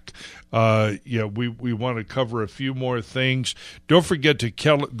get back. We want to cover a few more things. Don't forget to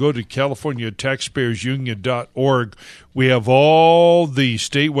go to CaliforniaTaxpayersUnion.org. We have all the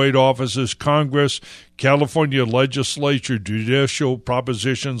statewide offices, Congress, California Legislature, judicial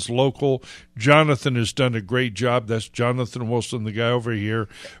propositions, local. Jonathan has done a great job. That's Jonathan Wilson, the guy over here,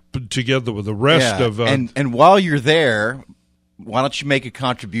 together with the rest of... And while you're there, why don't you make a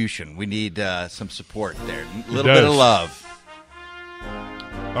contribution? We need some support there. A little bit of love.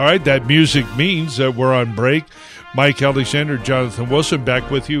 All right, that music means that we're on break. Mike Alexander, Jonathan Wilson,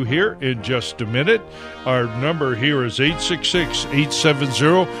 back with you here in just a minute. Our number here is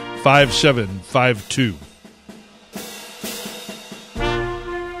 866-870-5752.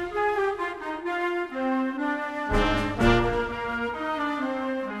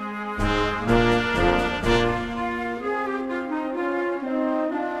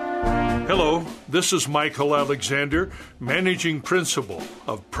 Hello, this is Michael Alexander, Managing Principal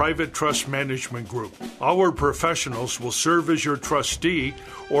of Private Trust Management Group. Our professionals will serve as your trustee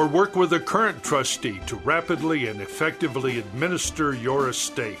or work with a current trustee to rapidly and effectively administer your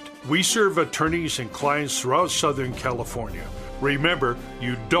estate. We serve attorneys and clients throughout Southern California. Remember,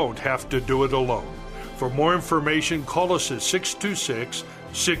 you don't have to do it alone. For more information, call us at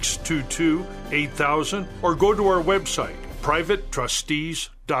 626-622-8000 or go to our website,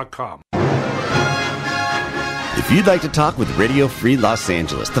 privatetrustees.com. If you'd like to talk with Radio Free Los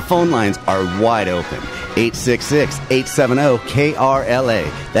Angeles, the phone lines are wide open.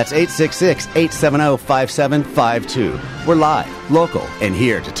 866-870-KRLA. That's 866-870-5752. We're live, local, and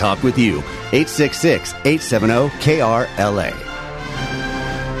here to talk with you. 866-870-KRLA.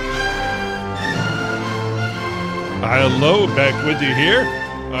 Hello, back with you here.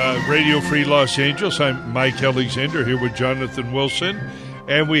 Radio Free Los Angeles. I'm Mike Alexander here with Jonathan Wilson.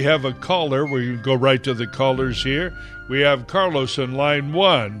 And we have a caller. We go right to the callers here. We have Carlos on line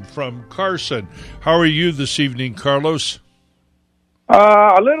 1 from Carson. How are you this evening, Carlos?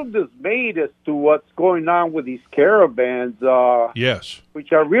 A little dismayed as to what's going on with these caravans. Yes.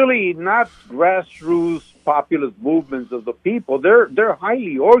 Which are really not grassroots populist movements of the people. They're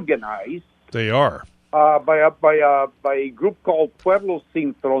highly organized. They are. By a group called Pueblos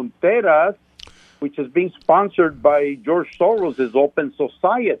Sin Fronteras, which is being sponsored by George Soros' Open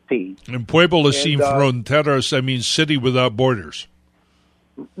Society. And Pueblos Sin Fronteras, I mean city without borders.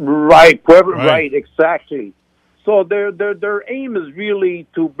 Right, right, exactly. So their aim is really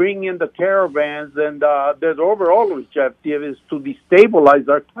to bring in the caravans, and their overall objective is to destabilize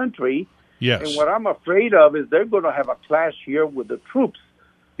our country. Yes. And what I'm afraid of is they're going to have a clash here with the troops.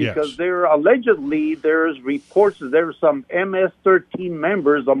 Because there allegedly there's reports that there's some MS-13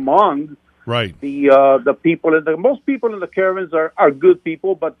 members among the people. Most people in the caravans are good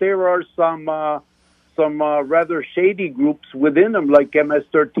people, but there are some rather shady groups within them, like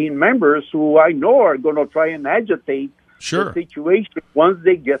MS-13 members, who I know are going to try and agitate the situation once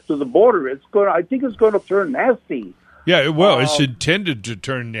they get to the border. I think it's going to turn nasty. Yeah, well, it's intended to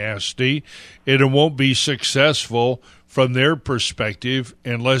turn nasty, and it won't be successful from their perspective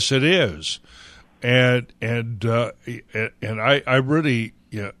unless it is. And I really,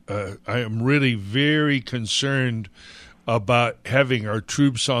 I am really very concerned about having our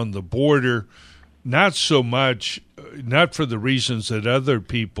troops on the border. Not so much, not for the reasons that other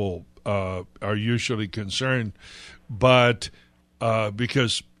people are usually concerned, but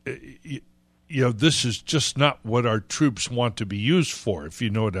because this is just not what our troops want to be used for, if you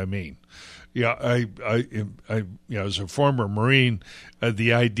know what I mean. Yeah, I as a former Marine,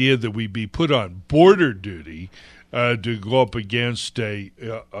 the idea that we be put on border duty to go up against a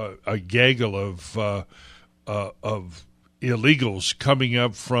gaggle of illegals coming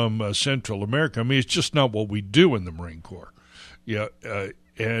up from Central America. I mean, it's just not what we do in the Marine Corps. Yeah,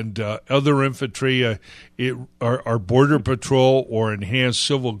 and other infantry, our border patrol or enhanced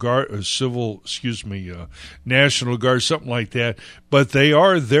National Guard, something like that. But they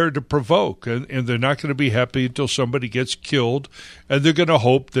are there to provoke, and they're not going to be happy until somebody gets killed, and they're going to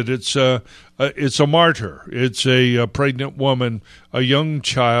hope that it's a martyr, it's a pregnant woman, a young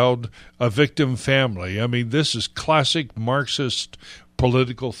child, a victim family. I mean, this is classic Marxist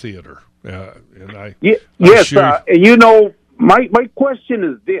political theater. My question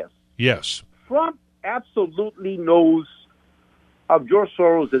is this. Yes. Trump absolutely knows of George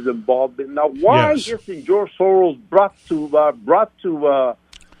Soros is involved in. Now, why isn't George Soros brought to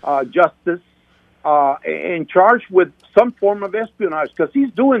justice and charged with some form of espionage? Because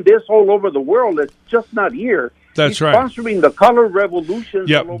he's doing this all over the world. It's just not here. That's he's right. Sponsoring the color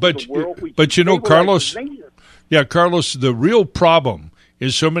revolutions all over the world. But you know, Carlos, the real problem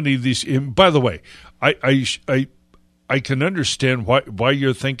is so many of these. And by the way, I can understand why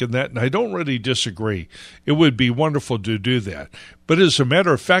you're thinking that, and I don't really disagree. It would be wonderful to do that. But as a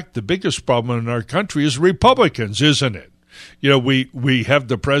matter of fact, the biggest problem in our country is Republicans, isn't it? You know, we have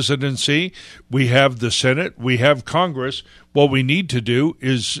the presidency, we have the Senate, we have Congress. What we need to do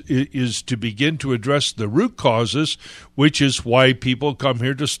is to begin to address the root causes, which is why people come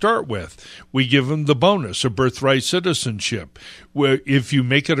here to start with. We give them the bonus of birthright citizenship, where if you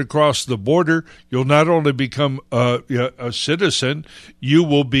make it across the border, you'll not only become a citizen, you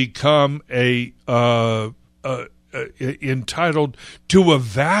will become entitled to a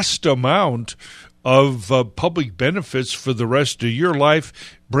vast amount of public benefits for the rest of your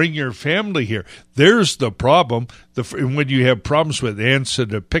life. Bring your family here. There's the problem. When you have problems with ants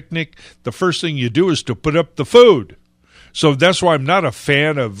at a picnic, the first thing you do is to put up the food. So that's why I'm not a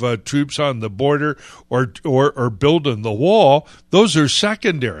fan of troops on the border or building the wall. Those are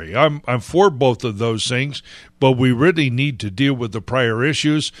secondary. I'm for both of those things, but we really need to deal with the prior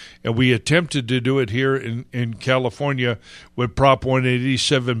issues, and we attempted to do it here in California with Prop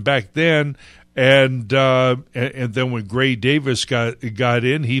 187 back then. And then when Gray Davis got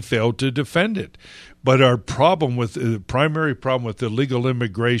in, he failed to defend it. But our primary problem with illegal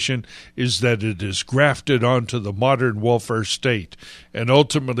immigration is that it is grafted onto the modern welfare state. And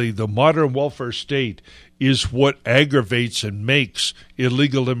ultimately, the modern welfare state is what aggravates and makes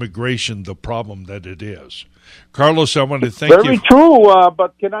illegal immigration the problem that it is. Carlos, I want to thank you. Very true,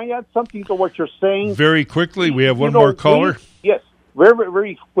 but can I add something to what you're saying? Very quickly, we have one more caller. Yes, very,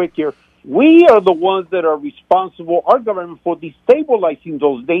 very quick here. We are the ones that are responsible, our government, for destabilizing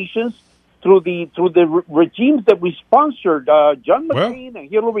those nations through the regimes that we sponsored. John McCain and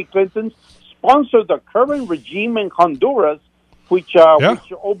Hillary Clinton sponsored the current regime in Honduras, which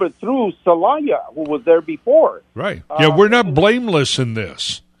overthrew Zelaya, who was there before. Right. We're not blameless in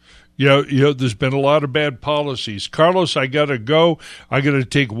this. There's been a lot of bad policies. Carlos, I got to go. I got to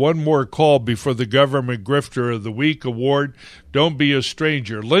take one more call before the Government Grifter of the Week award. Don't be a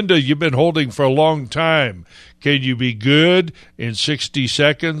stranger. Linda, you've been holding for a long time. Can you be good in 60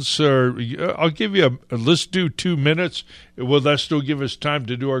 seconds? Or I'll give you let's do 2 minutes. Will that still give us time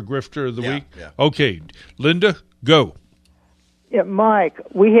to do our Grifter of the Week? Yeah. Okay. Linda, go. Yeah, Mike,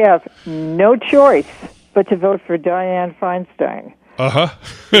 we have no choice but to vote for Dianne Feinstein.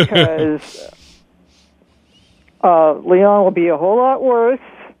 Because Leon will be a whole lot worse.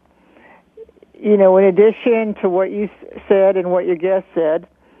 In addition to what you said and what your guest said,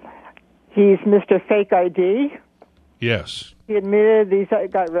 he's Mr. Fake ID. Yes. He admitted he's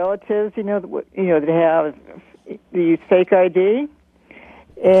got relatives, that have these fake ID.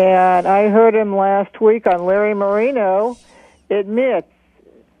 And I heard him last week on Larry Marino admit,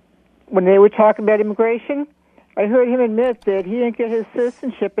 when they were talking about immigration, I heard him admit that he didn't get his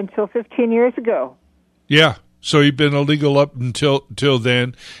citizenship until 15 years ago. Yeah, so he'd been illegal up until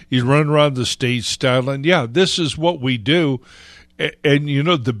then. He's run around the state styling. Yeah, this is what we do. And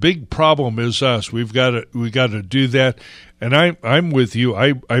the big problem is us. We got to do that. And I'm with you.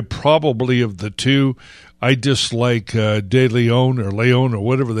 I probably, of the two, I dislike De Leon or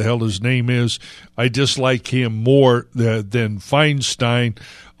whatever the hell his name is. I dislike him more than Feinstein.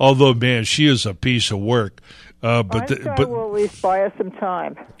 Although, man, she is a piece of work. But will at least buy us some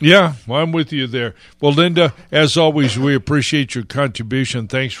time. Yeah, well, I'm with you there. Well, Linda, as always, we appreciate your contribution.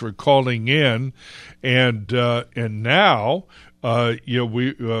 Thanks for calling in, and now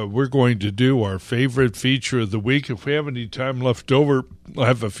we're going to do our favorite feature of the week. If we have any time left over, I'll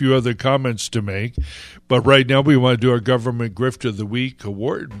have a few other comments to make. But right now, we want to do our Government Grifter of the Week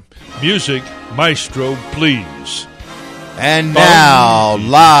award. Music, Maestro, please. And now,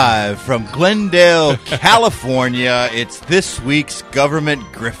 live from Glendale, California, it's this week's Government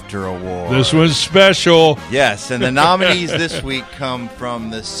Grifter Award. This one's special. Yes, and the nominees this week come from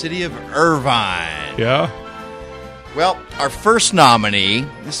the city of Irvine. Yeah? Well, our first nominee,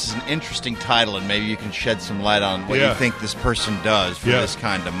 this is an interesting title, and maybe you can shed some light on what you think this person does for this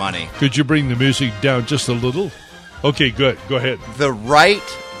kind of money. Could you bring the music down just a little? Okay, good. Go ahead. The Right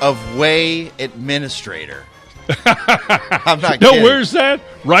of Way Administrator. I'm not No, kidding. where's that?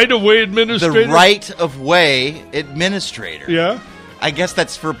 Right-of-way administrator? The Right-of-Way Administrator. Yeah? I guess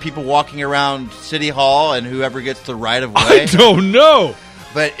that's for people walking around City Hall and whoever gets the right-of-way. I don't know.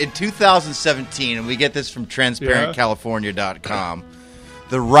 But in 2017, and we get this from TransparentCalifornia.com,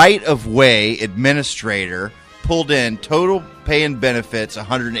 the Right-of-Way Administrator pulled in total pay and benefits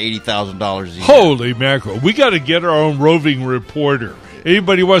 $180,000 a year. Holy mackerel. We got to get our own roving reporter.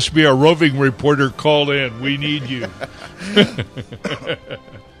 Anybody wants to be a roving reporter, call in. We need you.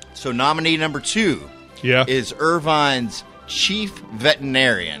 So nominee number 2 is Irvine's chief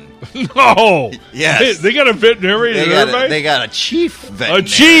veterinarian. No. Yes. They got a veterinarian in Irvine? They got a chief veterinarian. A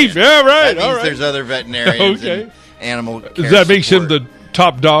chief, yeah, right. That means there's other veterinarians and animal care That makes him the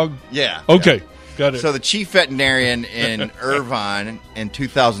top dog? Yeah. Okay. Got it. So the chief veterinarian in Irvine in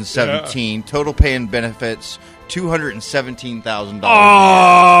 2017, total pay and benefits $217,000.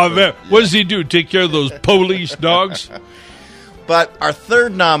 Oh, man. What does he do? Take care of those police dogs? But our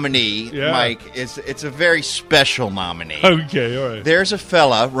third nominee, Mike, it's a very special nominee. Okay, all right. There's a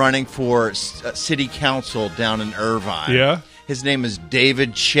fella running for city council down in Irvine. Yeah? His name is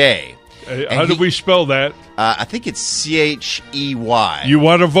David Che. How do we spell that? I think it's Chey. You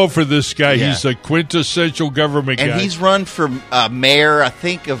want to vote for this guy. Yeah. He's a quintessential government guy. And he's run for mayor, I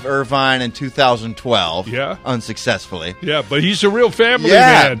think, of Irvine in 2012. Yeah. Unsuccessfully. Yeah, but he's a real family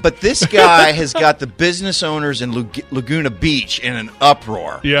man. But this guy has got the business owners in Laguna Beach in an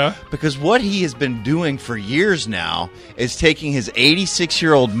uproar. Yeah. Because what he has been doing for years now is taking his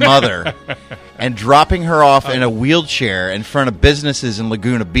 86-year-old mother and dropping her off in a wheelchair in front of businesses in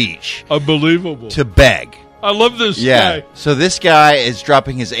Laguna Beach. Unbelievable. To beg. I love this guy. So this guy is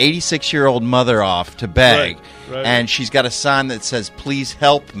dropping his 86-year-old mother off to beg, and she's got a sign that says, "Please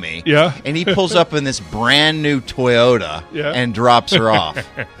help me." Yeah. And he pulls up in this brand new Toyota and drops her off.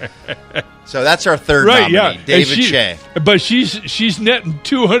 So that's our third nominee, David Che. But she's netting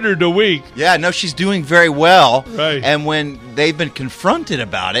 $200 a week. Yeah, no, she's doing very well. Right. And when they've been confronted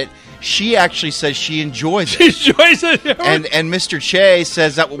about it, she actually says she enjoys it. She enjoys it. And Mr. Che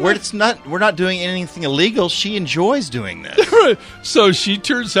says that we're not doing anything illegal. She enjoys doing this. So she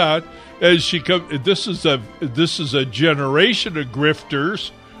turns out as she comes. This is a generation of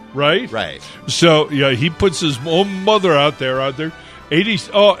grifters, right? Right. So he puts his own mother out there.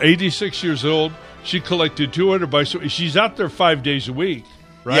 86 years old. She collected $200. So she's out there 5 days a week.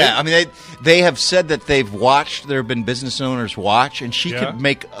 Right? Yeah, I mean, they have said that they've watched. There have been business owners watch, and she could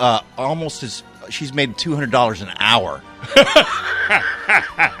make almost as she's made $200 an hour.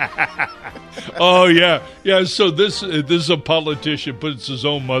 Oh yeah. So this is a politician puts his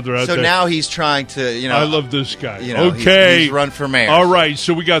own mother out there. So now he's trying to, I love this guy. Okay, he's run for mayor. All right.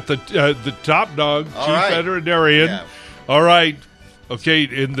 So we got the top dog, chief veterinarian. Yeah. All right. Okay.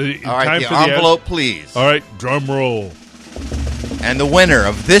 Time for the envelope, please. All right. Drum roll. And the winner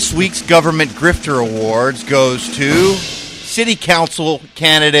of this week's Government Grifter Awards goes to City Council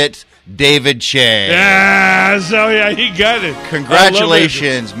candidate David Che. Yeah, he got it.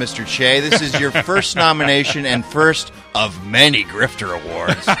 Congratulations, Mr. Che. This is your first nomination and first of many Grifter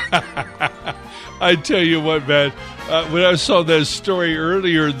Awards. I tell you what, man, when I saw that story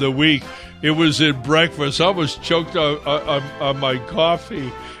earlier in the week, it was in breakfast. I was choked on my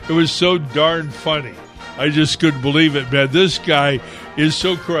coffee. It was so darn funny. I just couldn't believe it, man. This guy is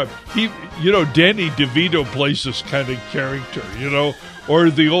so corrupt. Danny DeVito plays this kind of character, or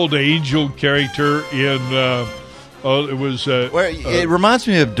the old angel character in. It reminds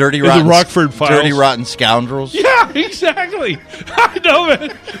me of Dirty Rotten, the Rockford Files. Dirty Rotten Scoundrels. Yeah, exactly. I know,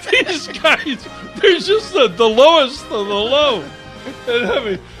 man. These guys, they're just the lowest of the low. And I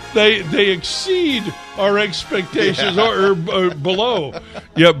mean, they exceed our expectations or below.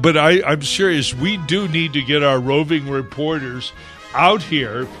 Yeah, but I'm serious. We do need to get our roving reporters out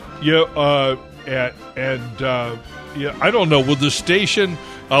here. I don't know. Will the station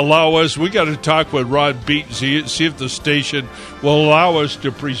allow us. We got to talk with Rod Beat, see if the station will allow us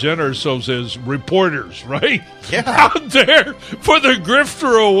to present ourselves as reporters, right? Yeah. Out there for the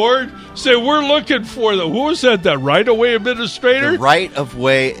Grifter Award. Say, we're looking for who was that right-of-way administrator? The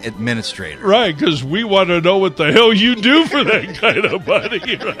right-of-way administrator. Right, because we want to know what the hell you do for that kind of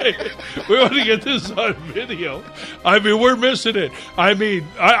money, right? We want to get this on video. I mean, we're missing it. I mean,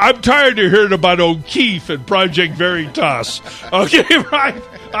 I'm tired of hearing about O'Keefe and Project Veritas. Okay, right?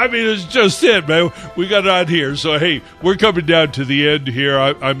 I mean, it's just it, man. We got it on here. So, hey, we're coming down to the end here.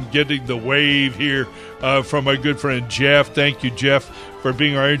 I'm getting the wave here from my good friend Jeff. Thank you, Jeff, for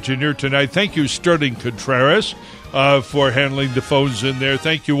being our engineer tonight. Thank you, Sterling Contreras, for handling the phones in there.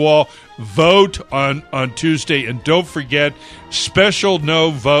 Thank you all. Vote on Tuesday. And don't forget, special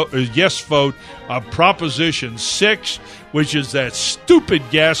yes vote on Proposition 6, which is that stupid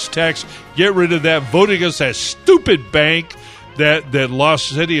gas tax. Get rid of that. Vote against that stupid bank that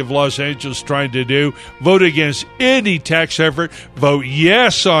City of Los Angeles trying to do. Vote against any tax effort. Vote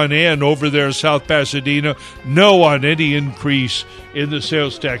yes on N over there in South Pasadena. No on any increase in the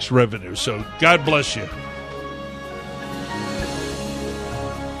sales tax revenue. So God bless you.